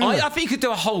 Yes. I think you could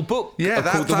do a whole book. Yeah,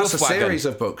 called The that's Wolf a Wagon. series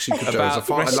of books you could do as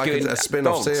a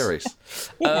spin-off series.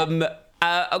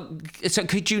 So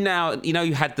could you now, you know,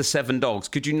 you had the 7 dogs.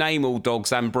 Could you name all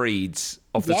dogs and breeds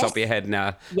off the top of your head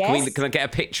now? Yes. Can I get a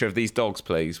picture of these dogs,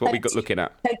 please? What are we got looking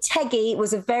at? So Teggy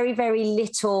was a very, very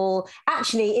little...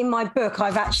 Actually, in my book,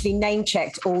 I've actually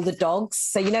name-checked all the dogs.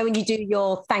 So, you know, when you do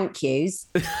your thank yous...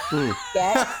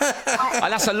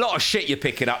 That's a lot of shit you're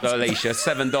picking up, though, Alesha.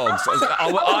 7 dogs.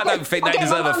 I don't think they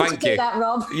deserve a thank you. That,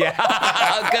 Rob. Yeah.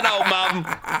 Good old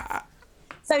mum.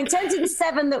 So in terms of the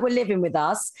 7 that were living with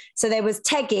us, so there was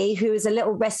Teggy, who was a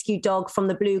little rescue dog from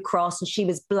the Blue Cross, and she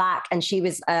was black, and she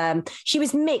was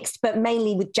mixed, but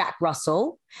mainly with Jack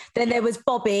Russell. Then there was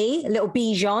Bobby, a little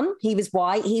Bichon. He was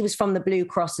white. He was from the Blue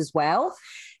Cross as well.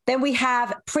 Then we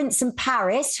have Prince and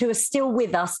Paris, who are still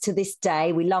with us to this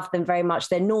day. We love them very much.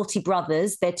 They're naughty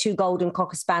brothers. They're 2 golden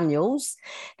cocker spaniels.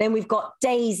 Then we've got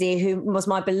Daisy, who was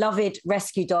my beloved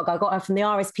rescue dog. I got her from the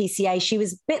RSPCA. She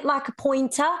was a bit like a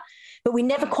pointer, but we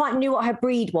never quite knew what her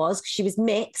breed was because she was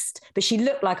mixed, but she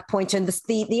looked like a pointer. And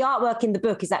the artwork in the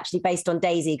book is actually based on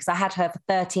Daisy, because I had her for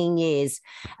 13 years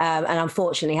and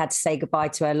unfortunately had to say goodbye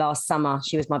to her last summer.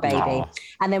 She was my baby. Aww.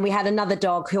 And then we had another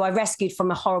dog who I rescued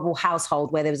from a horrible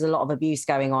household where there was a lot of abuse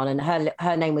going on, and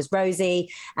her name was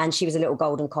Rosie, and she was a little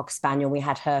golden cocker spaniel. We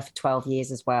had her for 12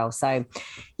 years as well. So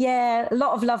yeah, a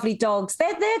lot of lovely dogs.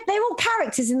 They're all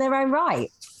characters in their own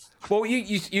right. Well,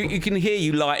 you can hear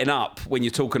you lighting up when you're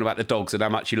talking about the dogs and how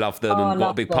much you love them and what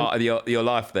a big part of your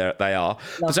life they are.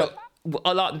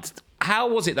 How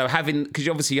was it though, because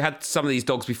obviously you had some of these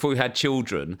dogs before you had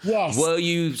children. Yes. Were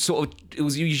you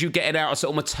you getting out a sort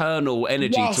of maternal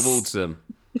energy towards them?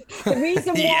 The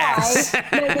reason why,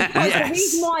 the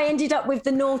reason why I ended up with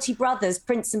the naughty brothers,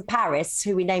 Prince and Paris,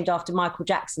 who we named after Michael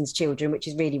Jackson's children, which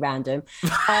is really random.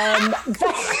 That's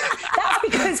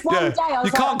because one day I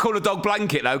was can't call a dog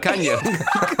Blanket though, can you?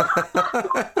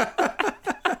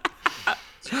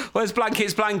 Where's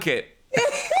Blanket's Blanket?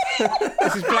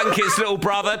 This is Blanket's little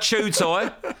brother, Chew Toy.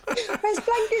 Where's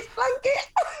Blanket's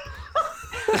Blanket?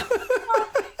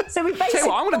 So we basically...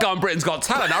 I'm going to go on Britain's Got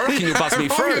Talent. I reckon you'll buzz me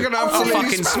through. You're going to absolutely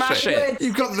fucking smash it.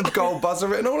 You've got the gold buzzer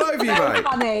written all over you, mate.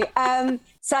 Funny.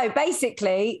 So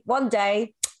basically, one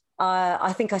day,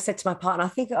 I think I said to my partner, I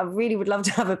think I really would love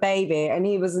to have a baby, and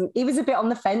he was a bit on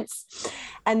the fence.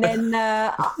 And then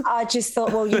I just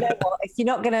thought, well, you know what? If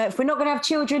we're not gonna have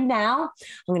children now,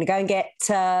 I'm gonna go and get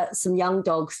some young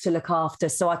dogs to look after,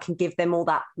 so I can give them all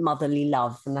that motherly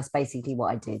love. And that's basically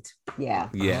what I did. Yeah.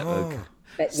 Yeah. Okay.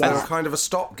 But, so it's kind of a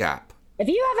stopgap. Have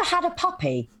you ever had a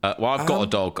puppy? Well, I've got a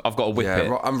dog. I've got a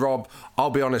Whippet. And Rob, I'll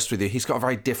be honest with you, he's got a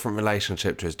very different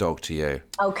relationship to his dog to you.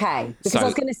 Okay. Because I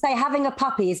was going to say, having a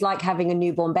puppy is like having a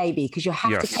newborn baby, because you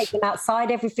have to take them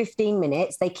outside every 15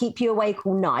 minutes. They keep you awake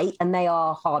all night, and they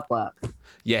are hard work.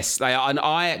 Yes, they are. And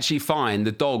I actually find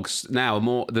the dogs now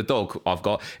the dog I've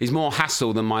got is more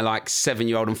hassle than my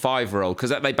 7-year-old and 5-year-old,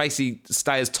 because they basically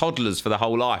stay as toddlers for the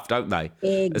whole life, don't they?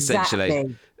 Exactly.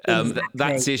 Essentially. Exactly.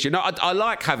 That's the issue. No, I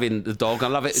like having the dog. I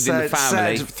love it in the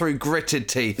family. Said through gritted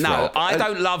teeth. No, Rob. I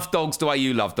don't love dogs the way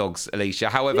you love dogs, Alesha.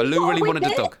 However, Lou really wanted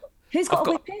a dog. Who's got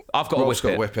a whippet? I've got Rob's a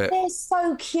whippet. got a whippet. They're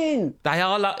so cute. They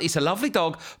are. It's a lovely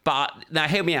dog, but now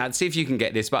hear me out. See if you can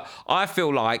get this. But I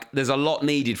feel like there's a lot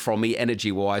needed from me,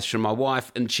 energy-wise, from my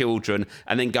wife and children,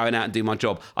 and then going out and do my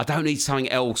job. I don't need something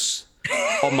else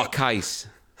on my case.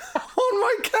 On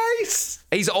my case.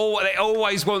 He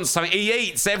always wants something. He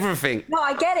eats everything. No,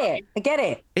 I get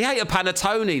it. He ate a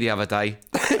panettone the other day,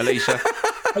 Alesha.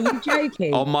 Are you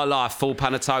joking? On my life, full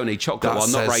panettone, chocolate That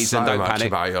one, not says raisin, so don't much panic.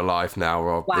 about your life now,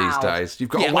 Rob, Wow. these days. You've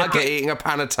got a whippet eating a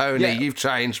panettone. Yeah. You've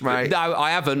changed, mate. No,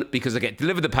 I haven't, because I get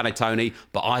delivered the panettone,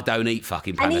 but I don't eat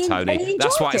fucking And he panettone.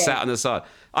 That's why enjoyed it's it. sat on the side.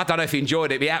 I don't know if he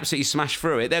enjoyed it, but he absolutely smashed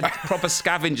through it. They're proper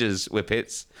scavengers,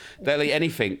 whippets. They'll eat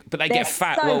anything, but they get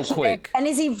fat so well cute. quick. And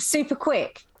is he super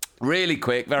quick? Really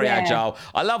quick, very agile.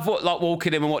 I love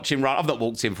walking him and watching him run. I've not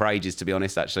walked him for ages, to be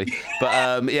honest, actually. But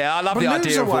I love the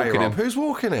idea of walking him. Who's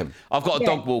walking him? I've got a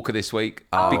dog walker this week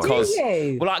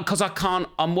because I can't.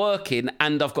 I'm working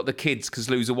and I've got the kids because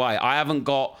Lou's away. I haven't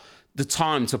got the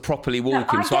time to properly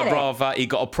walk him, so I'd rather he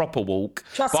got a proper walk.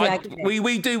 Trust me, I get it.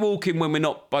 We do walk him when we're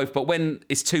not both, but when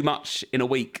it's too much in a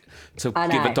week to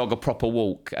give a dog a proper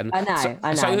walk. And I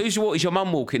know. So is your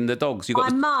mum walking the dogs? My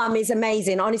mum is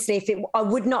amazing. Honestly, I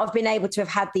would not have been able to have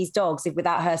had these dogs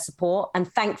without her support. And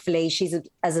thankfully, she's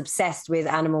as obsessed with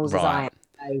animals as I am.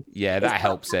 So yeah, that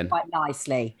helps then. Quite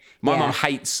nicely. My mum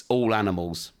hates all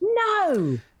animals.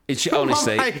 No.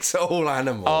 Honestly, Mum hates all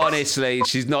animals. Honestly,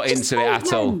 she's not into it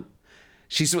at all.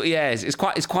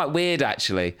 It's quite weird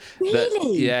actually.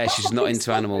 Really? She's not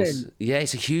into animals. Yeah,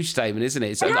 it's a huge statement, isn't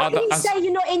it? And how can you say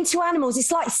you're not into animals?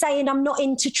 It's like saying I'm not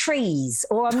into trees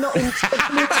or I'm not into the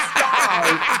blue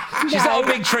sky. She's not a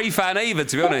big tree fan either,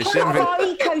 to be honest. Part of our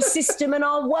ecosystem and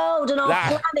our world and our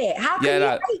planet. How can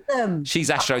you hate them? She's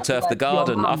AstroTurf the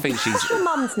garden. I think she's. What's your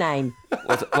mum's name?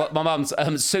 What my mum's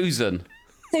Susan.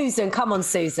 Susan, come on,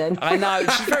 Susan. I know,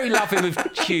 she's very loving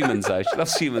with humans, though. She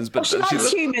loves humans, but she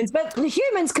loves humans, but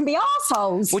humans can be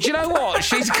assholes. Well, do you know what?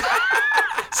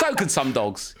 So can some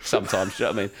dogs sometimes. Do you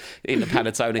know what I mean? In the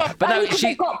panettone, but no,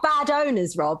 they've got bad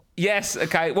owners, Rob. Yes,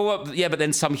 okay. Well, yeah, but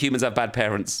then some humans have bad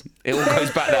parents. It all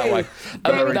goes back that way.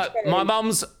 My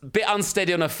mum's a bit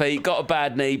unsteady on her feet, got a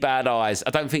bad knee, bad eyes. I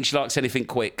don't think she likes anything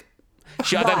quick.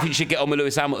 I don't think she'd get on with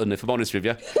Lewis Hamilton, if I'm honest with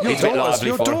you.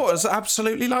 Your daughter's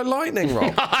absolutely like lightning,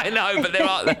 Rob. I know, but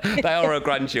they are her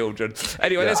grandchildren.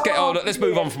 Anyway, let's get on. Let's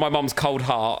move on from my mum's cold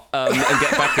heart and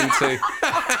get back into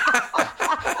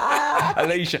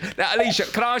Alesha. Now,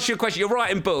 Alesha, can I ask you a question? You're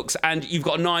writing books and you've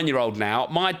got a 9-year-old now.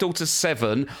 My daughter's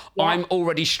 7. Yeah. I'm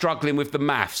already struggling with the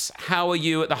maths. How are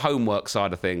you at the homework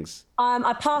side of things?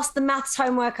 I passed the maths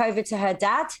homework over to her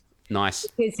dad. Nice.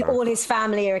 Because all his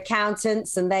family are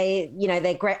accountants and they're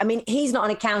great. I mean, he's not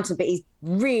an accountant, but he's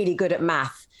really good at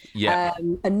math. Yeah.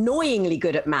 Annoyingly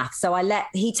good at math. So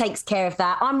he takes care of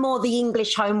that. I'm more the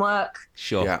English homework.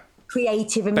 Sure. Yeah.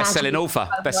 Creative and best-selling author.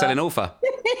 Best-selling author.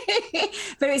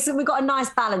 But we've got a nice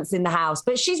balance in the house.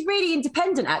 But she's really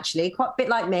independent, actually, quite a bit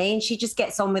like me. And she just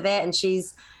gets on with it and she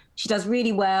does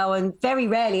really well and very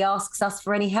rarely asks us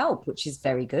for any help, which is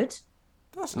very good.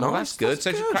 That's nice. That's good.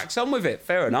 So she cracks on with it.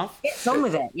 Fair enough. Gets on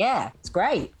with it. Yeah, it's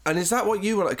great. And is that what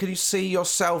you were like? Can you see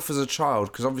yourself as a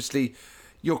child? Because obviously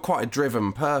you're quite a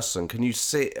driven person.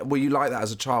 Were you like that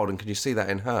as a child and can you see that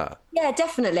in her? Yeah,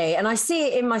 definitely. And I see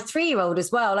it in my 3-year-old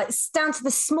as well. Like it's down to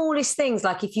the smallest things.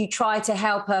 Like if you try to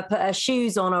help her put her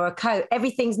shoes on or a coat,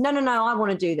 everything's no, I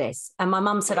want to do this. And my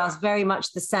mum said I was very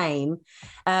much the same.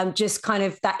 Just kind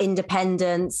of that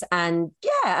independence. And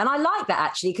and I like that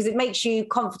actually, because it makes you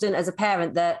confident as a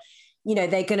parent that,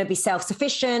 they're going to be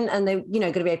self-sufficient and they're,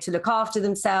 going to be able to look after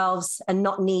themselves and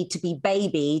not need to be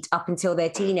babied up until their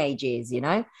teenage years,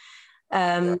 It's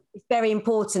very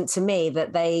important to me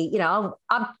that they,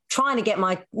 I'm trying to get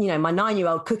my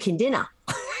 9-year-old cooking dinner.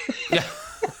 Yeah.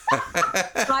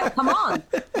 Like, come on,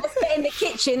 let's get in the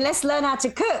kitchen. Let's learn how to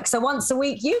cook. So once a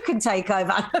week you can take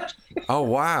over. Oh,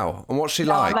 wow. And what's she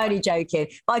like? I'm only joking.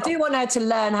 But I do want her to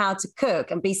learn how to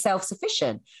cook and be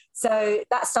self-sufficient. So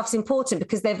that stuff's important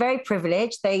because they're very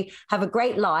privileged. They have a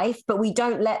great life, but we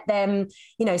don't let them,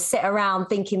 sit around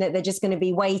thinking that they're just going to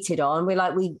be waited on. We're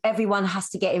like, everyone has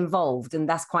to get involved, and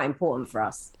that's quite important for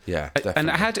us. Yeah,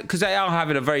 definitely. And because they are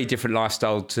having a very different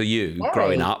lifestyle to you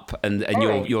growing up and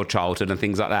your childhood and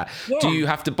things like that. Yeah. Do you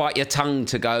have to bite your tongue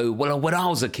to go, well, when I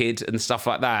was a kid and stuff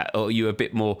like that? Or are you a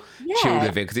bit more chilled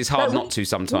with it? Because it's hard not to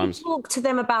sometimes. We talk to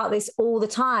them about this all the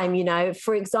time.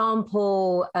 For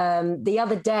example, the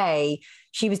other day, day,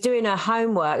 she was doing her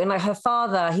homework, and like her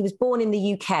father, he was born in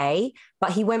the UK,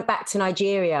 but he went back to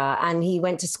Nigeria and he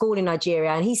went to school in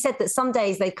Nigeria. And he said that some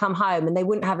days they'd come home and they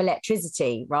wouldn't have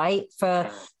electricity, right? For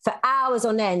hours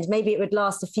on end, maybe it would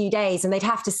last a few days, and they'd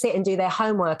have to sit and do their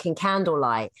homework in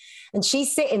candlelight. And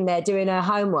she's sitting there doing her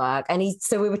homework. And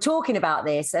so we were talking about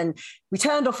this, and we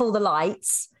turned off all the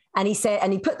lights. And he said,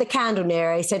 and he put the candle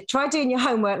near her. He said, try doing your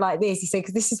homework like this. He said,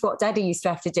 because this is what Daddy used to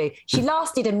have to do. She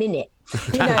lasted a minute,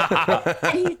 you know.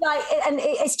 And he's like, and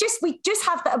it's just, we just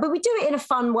have that, but we do it in a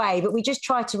fun way, but we just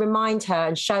try to remind her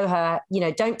and show her, you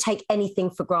know, don't take anything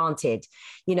for granted.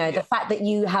 You know, the fact that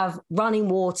you have running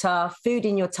water, food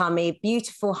in your tummy,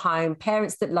 beautiful home,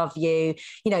 parents that love you,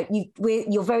 you know,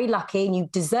 you're very lucky and you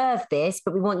deserve this,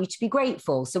 but we want you to be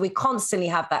grateful. So we constantly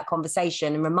have that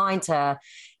conversation and remind her,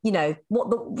 you know,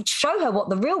 show her what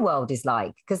the real world is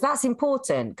like, because that's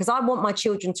important, because I want my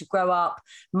children to grow up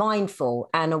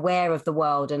mindful and aware of the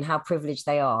world and how privileged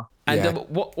they are. And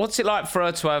what's it like for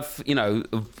her to have, you know,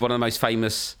 one of the most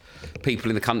famous people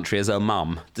in the country as her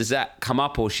mum? Does that come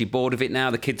up, or is she bored of it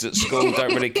now? The kids at school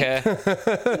don't really care?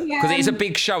 Because it is a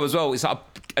big show as well. It's like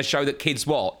a show that kids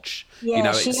watch. Yeah, you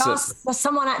know,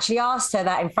 someone actually asked her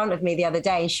that in front of me the other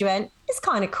day, and she went, it's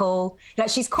kind of cool. Like,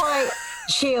 she's quite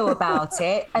chill about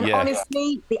it. And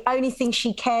honestly, the only thing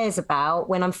she cares about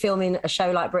when I'm filming a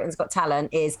show like Britain's Got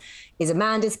Talent is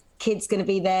Amanda's kids going to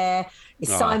be there? Is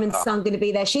Simon's son going to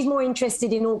be there? She's more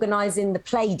interested in organising the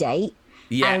play date.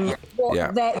 And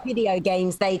what their video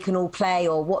games they can all play,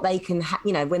 or what they can,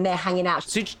 you know, when they're hanging out.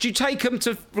 So do you take them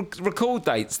to record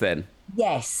dates then?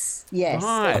 Yes.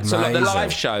 Right. So like the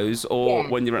live shows, or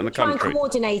when you're in the country? Try and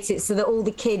coordinate it so that all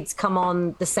the kids come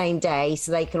on the same day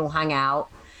so they can all hang out.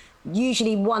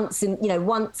 Usually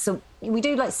we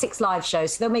do like 6 live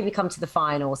shows, so they'll maybe come to the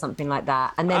final or something like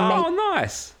that. And then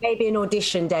nice. Maybe an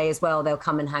audition day as well, they'll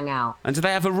come and hang out. And do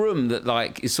they have a room that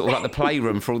like is sort of like the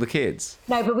playroom for all the kids?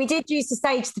 No, but we did used to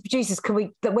say to the producers,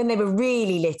 when they were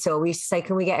really little, we used to say,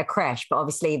 can we get a creche? But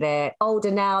obviously they're older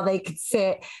now, they could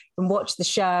sit and watch the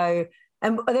show.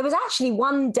 And there was actually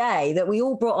one day that we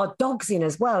all brought our dogs in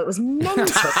as well. It was mental.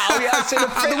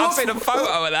 I've seen a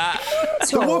photo of that.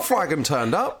 The wolf wagon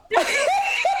turned up.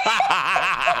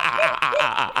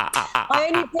 I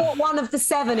only brought one of the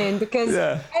 7 in because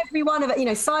every one of it, you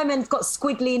know, Simon's got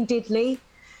Squiddly and Diddley.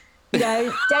 You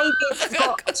know, David's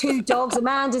got 2 dogs.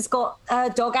 Amanda's got a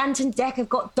dog. Ant and Dec have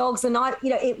got dogs. And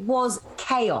it was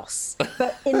chaos,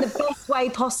 but in the best way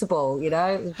possible. You know,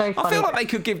 it was very funny. I feel like they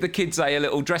could give the kids a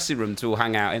little dressing room to all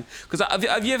hang out in. Because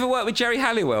have you ever worked with Jerry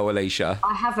Halliwell, Alesha?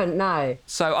 I haven't, no.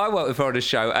 So I worked with her on a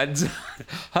show, and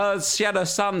she had her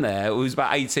son there who was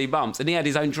about 18 months, and he had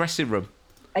his own dressing room.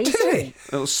 Are you serious?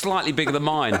 It was slightly bigger than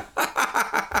mine.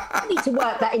 I need to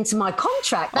work that into my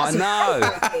contract. That's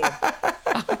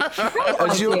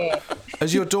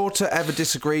Has your daughter ever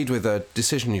disagreed with a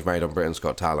decision you've made on Britain's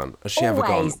Got Talent? Has she ever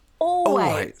gone?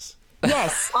 Always.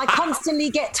 Yes, I constantly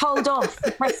get told off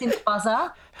for pressing the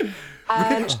buzzer.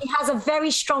 She has a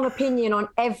very strong opinion on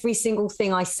every single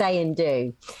thing I say and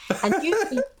do. And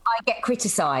usually I get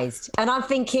criticised. And I'm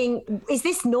thinking, is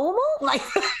this normal? Like,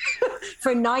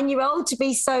 for a 9-year-old to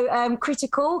be so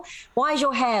critical? Why is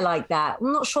your hair like that?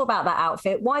 I'm not sure about that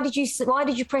outfit. Why did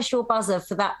you press your buzzer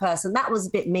for that person? That was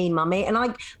a bit mean, Mummy. And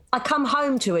I come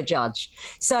home to a judge.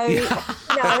 So, you know,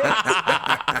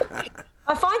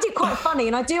 I find it quite funny.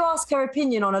 And I do ask her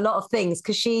opinion on a lot of things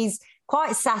because she's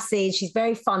quite sassy. She's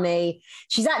very funny.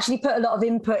 She's actually put a lot of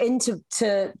input into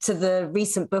the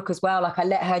recent book as well. Like, I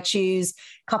let her choose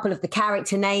a couple of the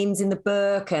character names in the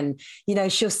book, and, you know,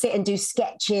 she'll sit and do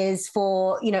sketches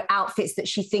for, you know, outfits that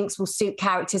she thinks will suit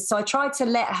characters. So I try to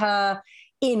let her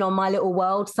in on my little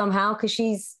world somehow, because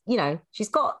she's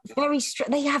got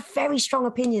they have very strong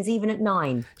opinions even at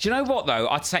 9. Do you know what though?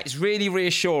 I'd say it's really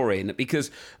reassuring, because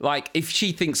like if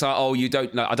she thinks like, oh, you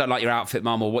don't know, I don't like your outfit,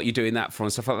 Mum, or what you're doing that for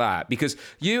and stuff like that, because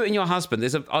you and your husband,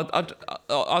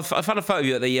 I found a photo of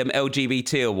you at the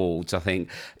LGBT awards. I think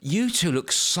you two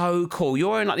look so cool. You're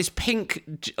wearing like this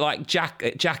pink like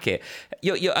jacket.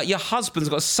 Your husband's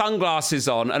got sunglasses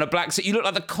on and a black suit. You look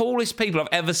like the coolest people I've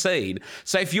ever seen.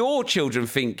 So if your children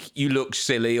think you look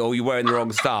silly or you're wearing the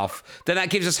wrong stuff, then that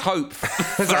gives us hope.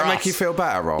 Does that make you feel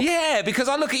better, Rob? Yeah, because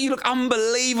I look at you, look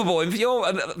unbelievable.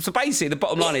 So basically, the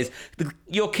bottom line is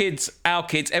your kids, our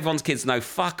kids, everyone's kids know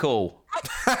fuck all.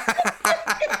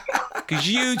 Because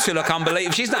you two look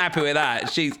unbelievable. She's not happy with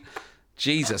that.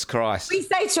 Jesus Christ. We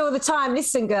say to her all the time,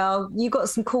 listen, girl, you got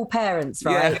some cool parents,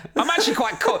 right? Yeah, I'm actually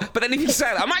quite cool. But then if you say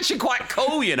that, I'm actually quite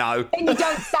cool, you know. Then you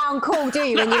don't sound cool, do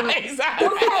you? When you're like, exactly.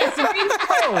 Your parents are really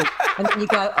cool. And then you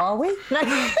go, are we?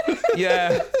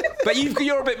 Yeah. But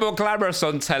you're a bit more glamorous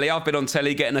on telly. I've been on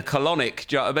telly getting a colonic,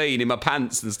 do you know what I mean, in my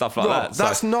pants and stuff like that. So.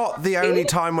 That's not the only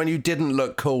time when you didn't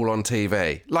look cool on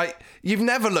TV. Like, you've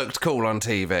never looked cool on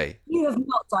TV. You have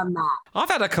not done that. I've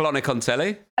had a colonic on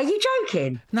telly. Are you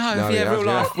joking? No, real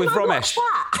life with Romesh.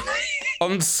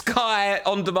 On Sky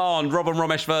On Demand, Rob and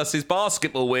Romesh versus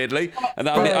basketball, weirdly. And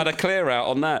I had a clear out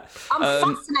on that.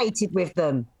 I'm fascinated with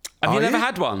them. Have you never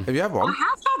had one? Have you had one? I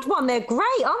have had one. They're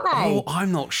great, aren't they? Oh,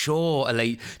 I'm not sure,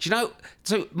 Elite. Do you know?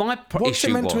 So my What's issue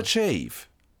it meant was, to achieve?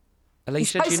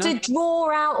 Alesha, You're supposed to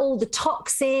draw out all the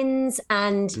toxins,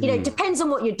 and it depends on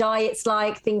what your diet's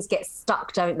like. Things get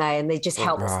stuck, don't they? And they just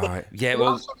help Right. flush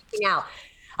everything out.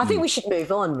 I think we should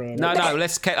move on, really. No, I'm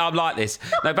like this.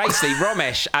 No, basically,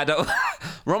 Romesh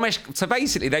so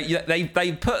basically,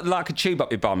 they put like a tube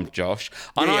up your bum, Josh.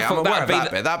 And I thought I'm aware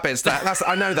of that bit. That's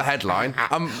I know the headline.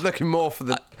 I'm looking more for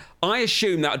the... I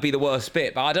assume that would be the worst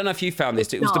bit, but I don't know if you found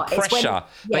this. It was the pressure.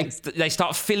 They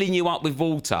start filling you up with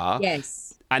water. Yes.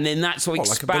 And then that's what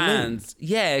expands.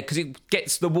 Yeah, because it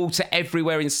gets the water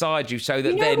everywhere inside you so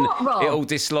that it all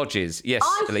dislodges. Yes,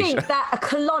 I Alesha. think that a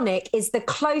colonic is the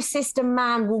closest a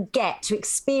man will get to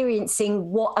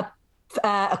experiencing what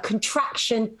a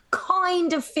contraction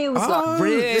kind of feels like.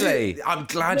 Really? I'm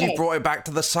glad you brought it back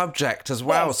to the subject as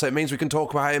well, so it means we can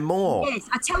talk about it more. Yes,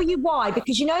 I tell you why,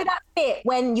 because you know that bit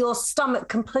when your stomach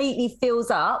completely fills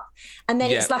up and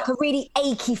then it's like a really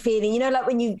achy feeling, you know, like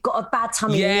when you've got a bad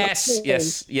tummy.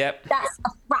 Yes, yep. That's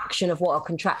a fraction of what a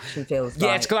contraction feels like.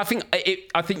 Yeah, it's because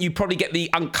I think you probably get the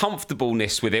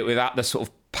uncomfortableness with it without the sort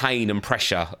of pain and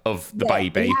pressure of the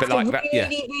baby. You have to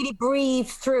really breathe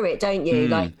through it, don't you?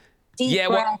 Like, deep breath.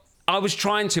 Well, I was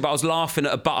trying to, but I was laughing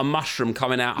at a butter mushroom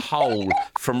coming out whole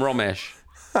from Romesh.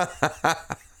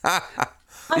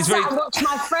 I sat and watched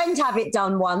my friend have it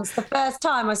done once. The first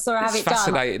time I saw her have it done.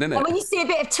 Fascinating, isn't it? And when you see a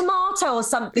bit of tomato or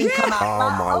something come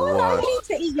out, no,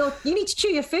 you need to chew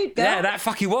your food, girl. Yeah, that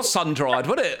fucking was sun-dried,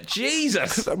 wasn't it?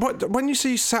 Jesus. When you say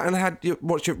you sat and had...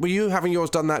 were you having yours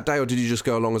done that day, or did you just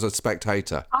go along as a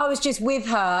spectator? I was just with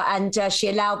her, and she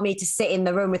allowed me to sit in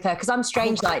the room with her, because I'm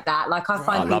strange like that. Like, I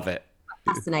find I love it.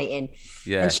 Fascinating.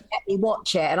 Yeah. And she let me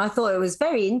watch it, and I thought it was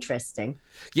very interesting.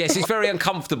 Yes, it's very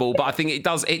uncomfortable, but I think it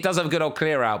does have a good old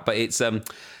clear out, but it's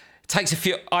takes a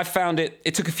few... I found it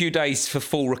took a few days for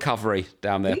full recovery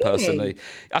down there, personally.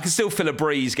 I can still feel a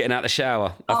breeze getting out of the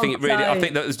shower. I think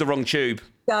that was the wrong tube.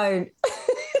 Don't.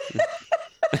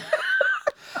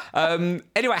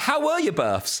 Anyway, how were your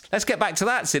births? Let's get back to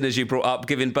that, seeing as you brought up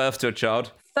giving birth to a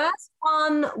child. First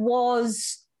one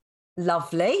was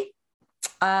lovely.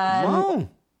 Wow.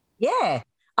 Yeah.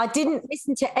 I didn't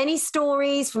listen to any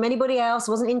stories from anybody else.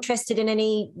 I wasn't interested in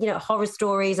any, horror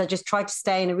stories. I just tried to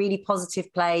stay in a really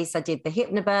positive place. I did the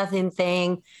hypnobirthing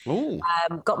thing.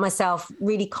 Got myself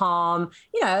really calm.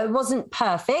 It wasn't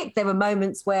perfect. There were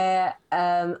moments where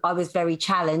I was very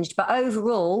challenged. But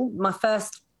overall, my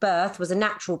first birth was a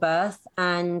natural birth.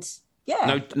 And,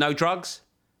 yeah. No drugs?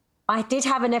 I did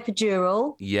have an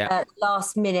epidural at the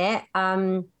last minute.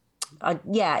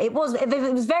 It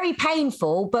was very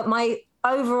painful, but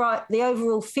the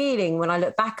overall feeling when I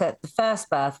look back at the first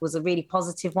birth was a really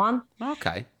positive one.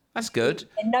 Okay, that's good.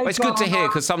 It's good to hear,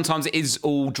 because sometimes it is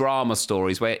all drama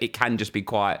stories where it can just be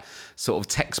quite sort of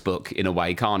textbook in a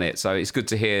way, can't it? So it's good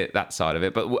to hear that side of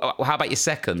it. But how about your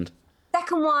second?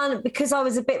 Second one, because I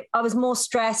was more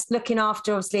stressed looking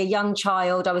after obviously a young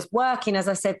child. I was working, as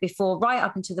I said before, right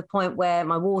up until the point where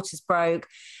my waters broke.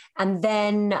 And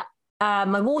then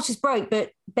my waters broke,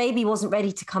 but baby wasn't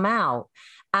ready to come out.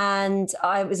 And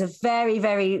it was a very,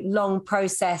 very long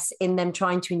process in them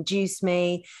trying to induce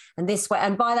me and this way.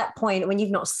 And by that point, when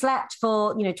you've not slept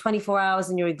for, 24 hours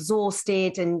and you're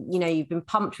exhausted and, you've been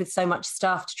pumped with so much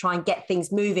stuff to try and get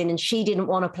things moving, and she didn't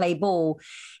want to play ball.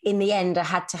 In the end, I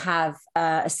had to have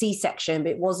a C-section,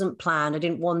 but it wasn't planned. I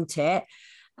didn't want it.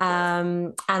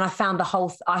 And I found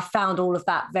all of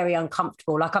that very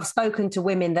uncomfortable. Like, I've spoken to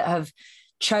women that have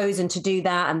chosen to do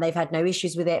that and they've had no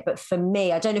issues with it, but for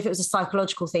me, I don't know if it was a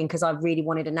psychological thing, because I really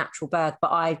wanted a natural birth,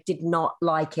 but I did not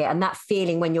like it. And that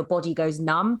feeling when your body goes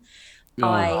numb,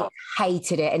 I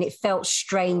hated it, and it felt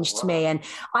strange to me. And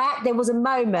there was a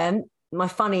moment, my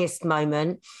funniest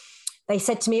moment, they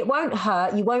said to me, it won't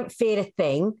hurt, you won't feel a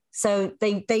thing. So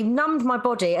they numbed my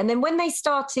body. And then when they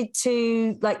started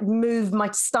to move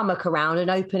my stomach around and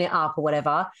open it up or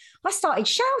whatever, I started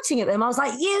shouting at them. I was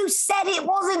like, you said it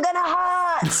wasn't going to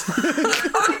hurt.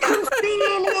 I can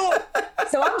feel it.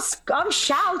 So I'm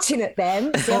shouting at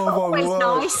them. So always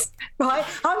nice, right?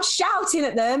 I'm shouting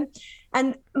at them.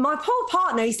 And my poor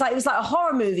partner, it was like a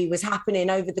horror movie was happening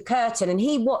over the curtain, and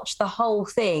he watched the whole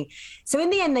thing. So in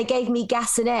the end, they gave me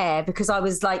gas and air because I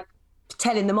was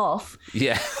telling them off.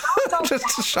 Yeah.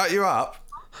 Just to shut you up.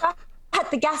 I had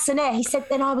the gas and air. He said,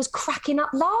 then I was cracking up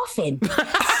laughing. He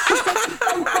said,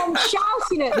 from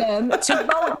shouting at them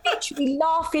to literally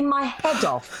laughing my head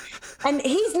off. And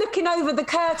he's looking over the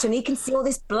curtain. He can see all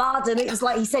this blood. And it was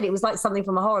like, he said, it was like something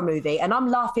from a horror movie. And I'm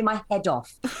laughing my head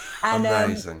off. And,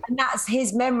 Amazing. And that's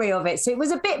his memory of it. So it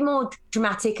was a bit more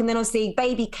dramatic. And then obviously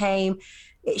baby came.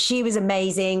 She was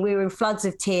amazing. We were in floods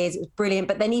of tears. It was brilliant.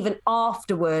 But then even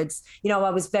afterwards, you know, I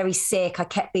was very sick. I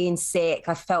kept being sick.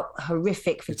 I felt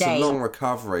horrific for days. It's a long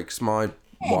recovery because my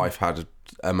wife had an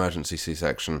emergency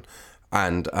C-section,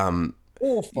 and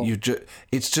awful.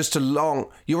 It's just a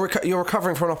long. You're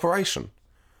recovering from an operation.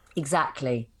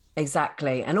 Exactly.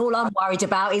 And all I'm worried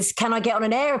about is, can I get on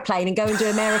an aeroplane and go and do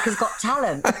America's Got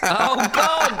Talent? Oh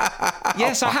God!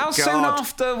 Yeah. So how soon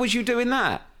after was you doing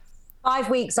that?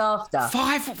 5 weeks after.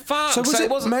 Fuck. So it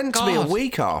wasn't meant to be a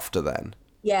week after then?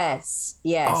 Yes.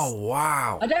 Oh,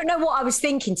 wow. I don't know what I was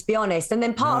thinking, to be honest. And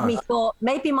then part of me thought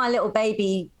maybe my little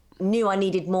baby knew I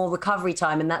needed more recovery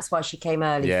time and that's why she came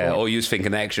early. Yeah, or you was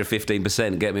thinking the extra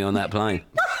 15%, get me on that plane.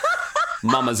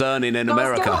 Mama's earning in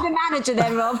America. I was still the manager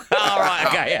then, Rob. All right,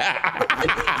 okay.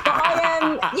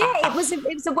 But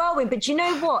it was a whirlwind. But you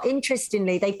know what?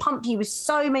 Interestingly, they pump you with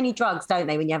so many drugs, don't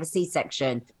they, when you have a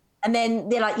C-section? And then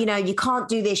they're like, you know, you can't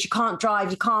do this, you can't drive,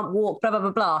 you can't walk, blah, blah,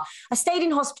 blah, blah. I stayed in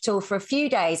hospital for a few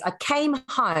days. I came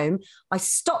home. I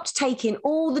stopped taking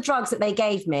all the drugs that they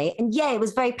gave me. And yeah, it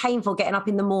was very painful getting up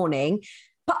in the morning.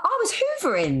 But I was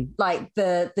hoovering like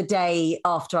the day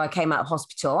after I came out of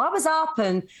hospital. I was up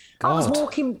and I was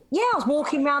walking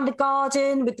around the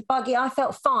garden with the buggy. I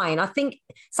felt fine. I think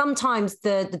sometimes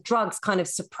the drugs kind of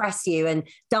suppress you and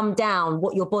dumb down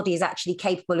what your body is actually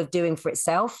capable of doing for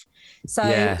itself. So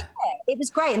yeah, it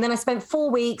was great. And then I spent 4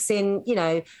 weeks at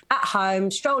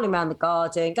home, strolling around the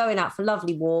garden, going out for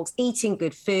lovely walks, eating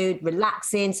good food,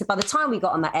 relaxing. So by the time we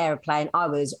got on that aeroplane, I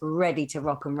was ready to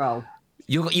rock and roll.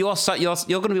 You're going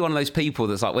to be one of those people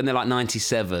that's like when they're like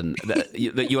 97 that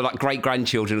you're like great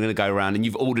grandchildren are going to go around and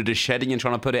you've ordered a shed and you're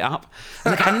trying to put it up.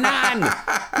 And they go, Nan,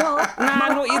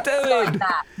 Nan, what are you doing?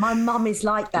 Like my mum is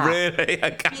like that. Really?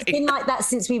 Okay. She's been like that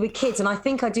since we were kids, and I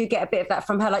think I do get a bit of that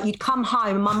from her. Like you'd come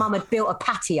home and my mum had built a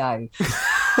patio.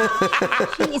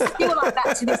 She is still like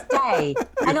that to this day.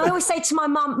 And I always say to my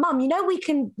mum, you know, we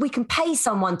can pay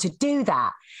someone to do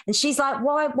that. And she's like,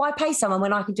 why pay someone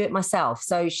when I can do it myself?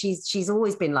 So she's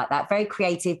always been like that, very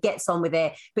creative, gets on with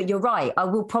it. But you're right, I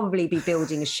will probably be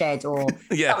building a shed or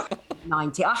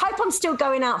 90. I hope I'm still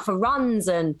going out for runs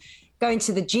and going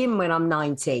to the gym when I'm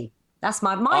 90. That's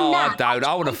my Nan. I don't.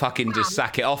 I want to fucking just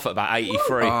sack it off at about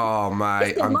 83. Oh,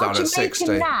 mate, I'm done at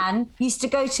 60. Nan used to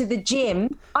go to the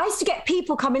gym. I used to get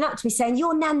people coming up to me saying,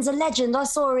 your Nan's a legend. I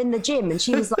saw her in the gym. And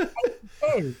she was like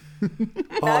 82.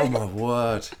 Oh, my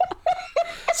word.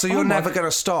 So you're never going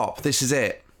to stop. This is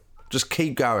it. Just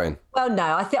keep going. Well,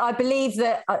 no, I believe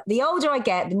that the older I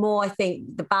get, the more I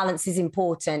think the balance is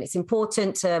important. It's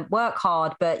important to work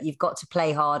hard, but you've got to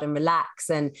play hard and relax.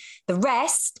 And the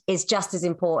rest is just as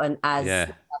important as the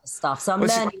other stuff. So I'm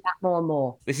learning that more and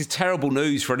more. This is terrible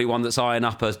news for anyone that's eyeing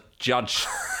up a judge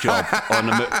job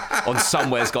on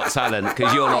Somewhere's Got Talent,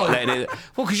 because you're not letting it.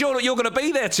 Well, because you're going to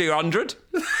be there 200.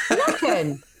 You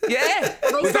reckon? Yeah,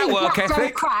 with that work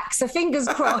ethic. Crack, so fingers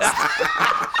crossed.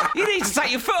 You need to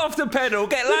take your foot off the pedal,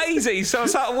 get lazy, so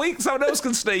someone else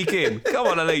can sneak in. Come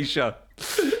on, Alesha.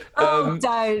 Don't.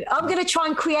 I'm going to try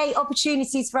and create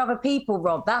opportunities for other people,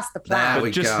 Rob. That's the plan. There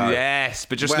we go. Yes,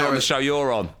 but just not on the show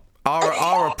you're on.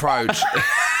 Our approach.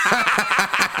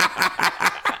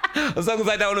 As long as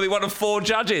they don't want to be one of 4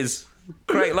 judges.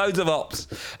 Create loads of ops.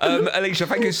 Alesha,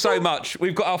 thank you so much.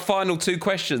 We've got our final 2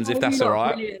 questions, if that's all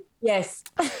right. Brilliant. Yes.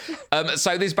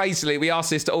 So this basically, we ask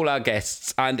this to all our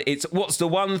guests, and it's what's the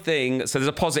one thing, so there's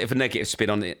a positive and negative spin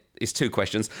on it. It's 2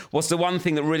 questions. What's the one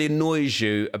thing that really annoys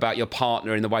you about your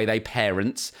partner in the way they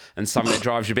parent and something that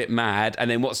drives you a bit mad?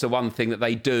 And then what's the one thing that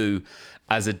they do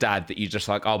as a dad that you're just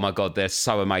like, oh my God, they're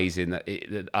so amazing.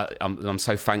 I'm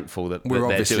so thankful that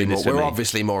they're doing this for me. We're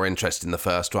obviously more interested in the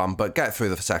first one, but get through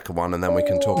the second one and then we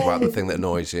can talk about the thing that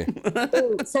annoys you.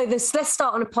 So let's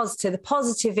start on a positive. The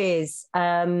positive is,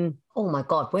 oh my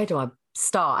God, where do I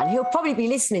start? And he'll probably be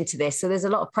listening to this, so there's a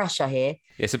lot of pressure here.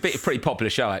 Yeah, it's a pretty popular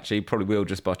show, actually. Probably will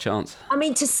just by chance. I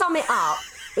mean, to sum it up,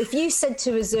 if you said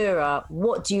to Azura,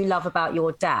 what do you love about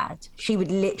your dad? She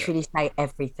would literally say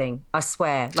everything. I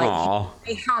swear. Like,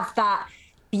 they have that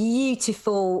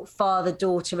beautiful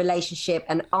father-daughter relationship,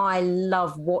 and I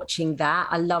love watching that.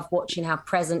 I love watching how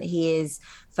present he is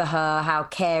for her, how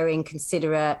caring,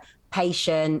 considerate,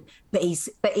 patient, but he's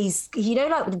like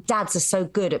the dads are so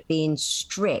good at being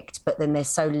strict, but then they're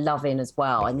so loving as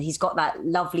well. And he's got that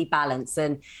lovely balance,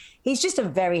 and he's just a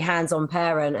very hands-on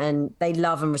parent, and they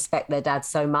love and respect their dad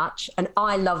so much. And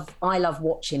I love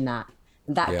watching that.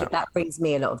 That brings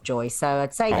me a lot of joy. So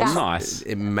I'd say that's nice.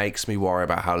 It makes me worry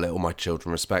about how little my children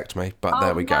respect me, but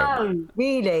there we go. No,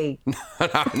 really?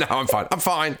 No, I'm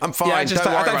fine. Yeah, I just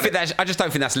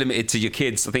don't think that's limited to your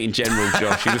kids. I think in general,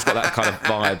 Josh, you've just got that kind of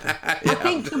vibe. I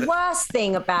think the worst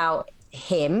thing about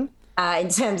him, in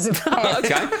terms of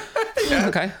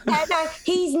okay, no,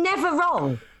 he's never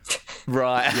wrong.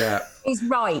 Right. Yeah. He's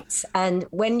right, and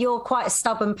when you're quite a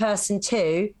stubborn person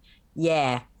too,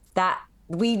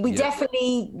 we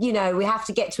definitely, we have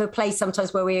to get to a place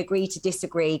sometimes where we agree to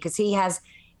disagree, because he has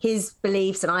his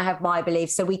beliefs and I have my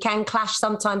beliefs. So we can clash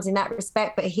sometimes in that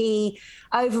respect. But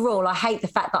overall, I hate the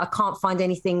fact that I can't find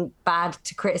anything bad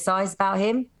to criticise about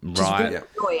him. Right. Really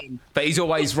annoying. But he's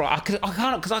always right.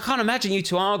 I can't imagine you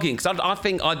two arguing, because I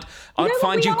think I'd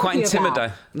find you quite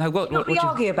intimidating. No, what we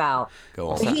argue about?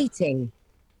 Go on. The heating.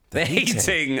 The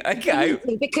heating, okay.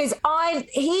 Because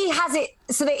he has it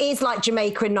so that it is like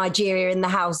Jamaica and Nigeria in the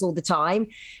house all the time.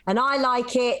 And I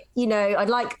like it, I'd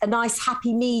like a nice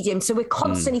happy medium. So we're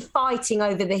constantly fighting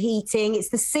over the heating. It's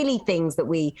the silly things that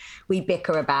we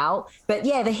bicker about. But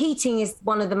yeah, the heating is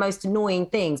one of the most annoying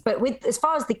things. But as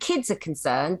far as the kids are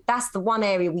concerned, that's the one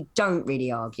area we don't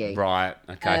really argue. Right,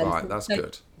 okay. Right, that's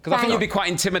good. Because I think you'd be quite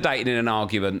intimidating in an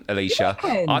argument, Alesha.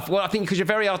 I think because you're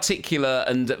very articulate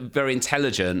and very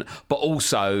intelligent, but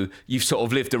also you've sort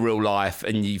of lived a real life,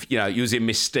 and you was in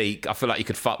Mystique. I feel like you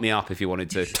could fuck me up if you wanted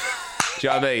to. Do you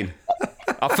know what I mean?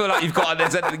 I feel like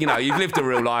you've lived a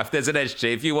real life. There's an edge to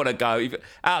it. If you want to go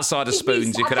outside of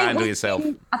spoons, you could handle yourself.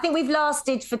 I think we've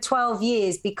lasted for 12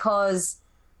 years because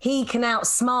he can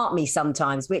outsmart me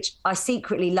sometimes, which I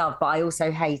secretly love, but I also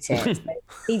hate it. So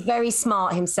he's very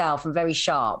smart himself and very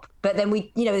sharp. But then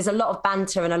there's a lot of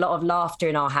banter and a lot of laughter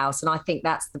in our house, and I think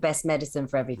that's the best medicine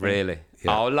for everything. Really?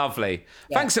 Yeah. Oh, lovely.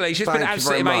 Yeah. Thanks, Alesha. It's been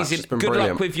absolutely amazing. Good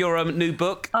luck with your new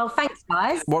book. Oh, thanks,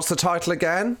 guys. What's the title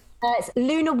again? It's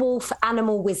Luna Wolf,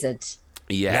 Animal Wizard.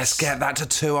 Yes. Let's get that to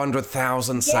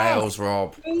 200,000 sales,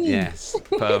 Rob. Yes,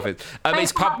 perfect.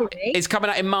 It's coming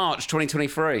out in March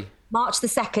 2023. March the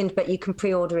 2nd, but you can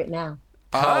pre-order it now.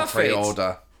 Perfect.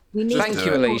 Pre-order. Thank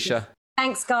you, Alesha.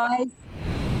 Thanks, guys.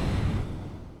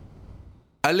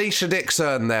 Alesha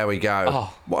Dixon, there we go.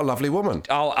 Oh, what a lovely woman.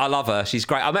 Oh, I love her. She's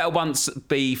great. I met her once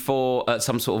before at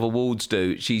some sort of awards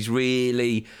do. She's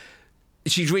really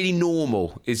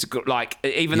normal. It's like,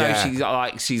 even though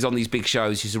she's on these big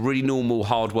shows, she's a really normal,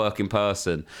 hard-working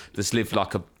person that's lived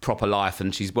like a proper life,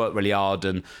 and she's worked really hard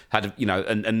and had,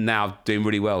 and now doing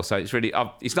really well. So it's really,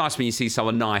 it's nice when you see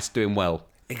someone nice doing well.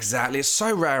 Exactly. It's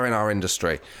so rare in our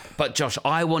industry. But Josh,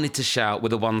 I wanted to shout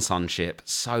with a One Sonship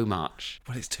so much.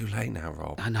 Well, it's too late now,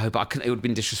 Rob. I know, but it would have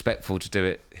been disrespectful to do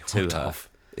it to her.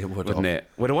 It would, wouldn't it?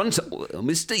 Would have wanted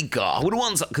Mystique. Would have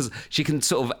wanted, because she can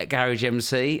sort of garage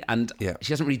MC, and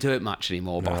she doesn't really do it much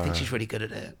anymore. But I think she's really good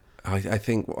at it. I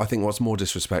think what's more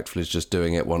disrespectful is just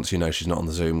doing it once you know she's not on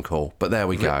the Zoom call. But there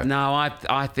we go. No,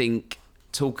 I think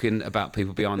talking about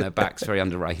people behind their backs very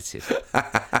underrated,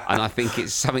 and I think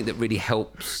it's something that really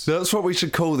helps. That's what we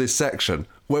should call this section,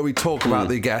 where we talk about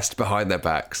the guest behind their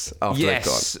backs after they've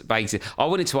gone. Basically. I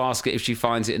wanted to ask her if she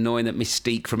finds it annoying that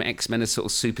Mystique from X-Men has sort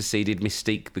of superseded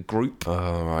Mystique the group.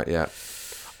 Oh, right, yeah.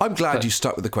 I'm glad you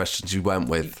stuck with the questions you went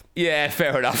with. Yeah,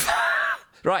 fair enough.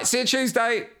 Right, see you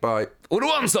Tuesday. Bye. All the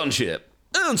One Sonship.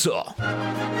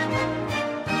 Answer.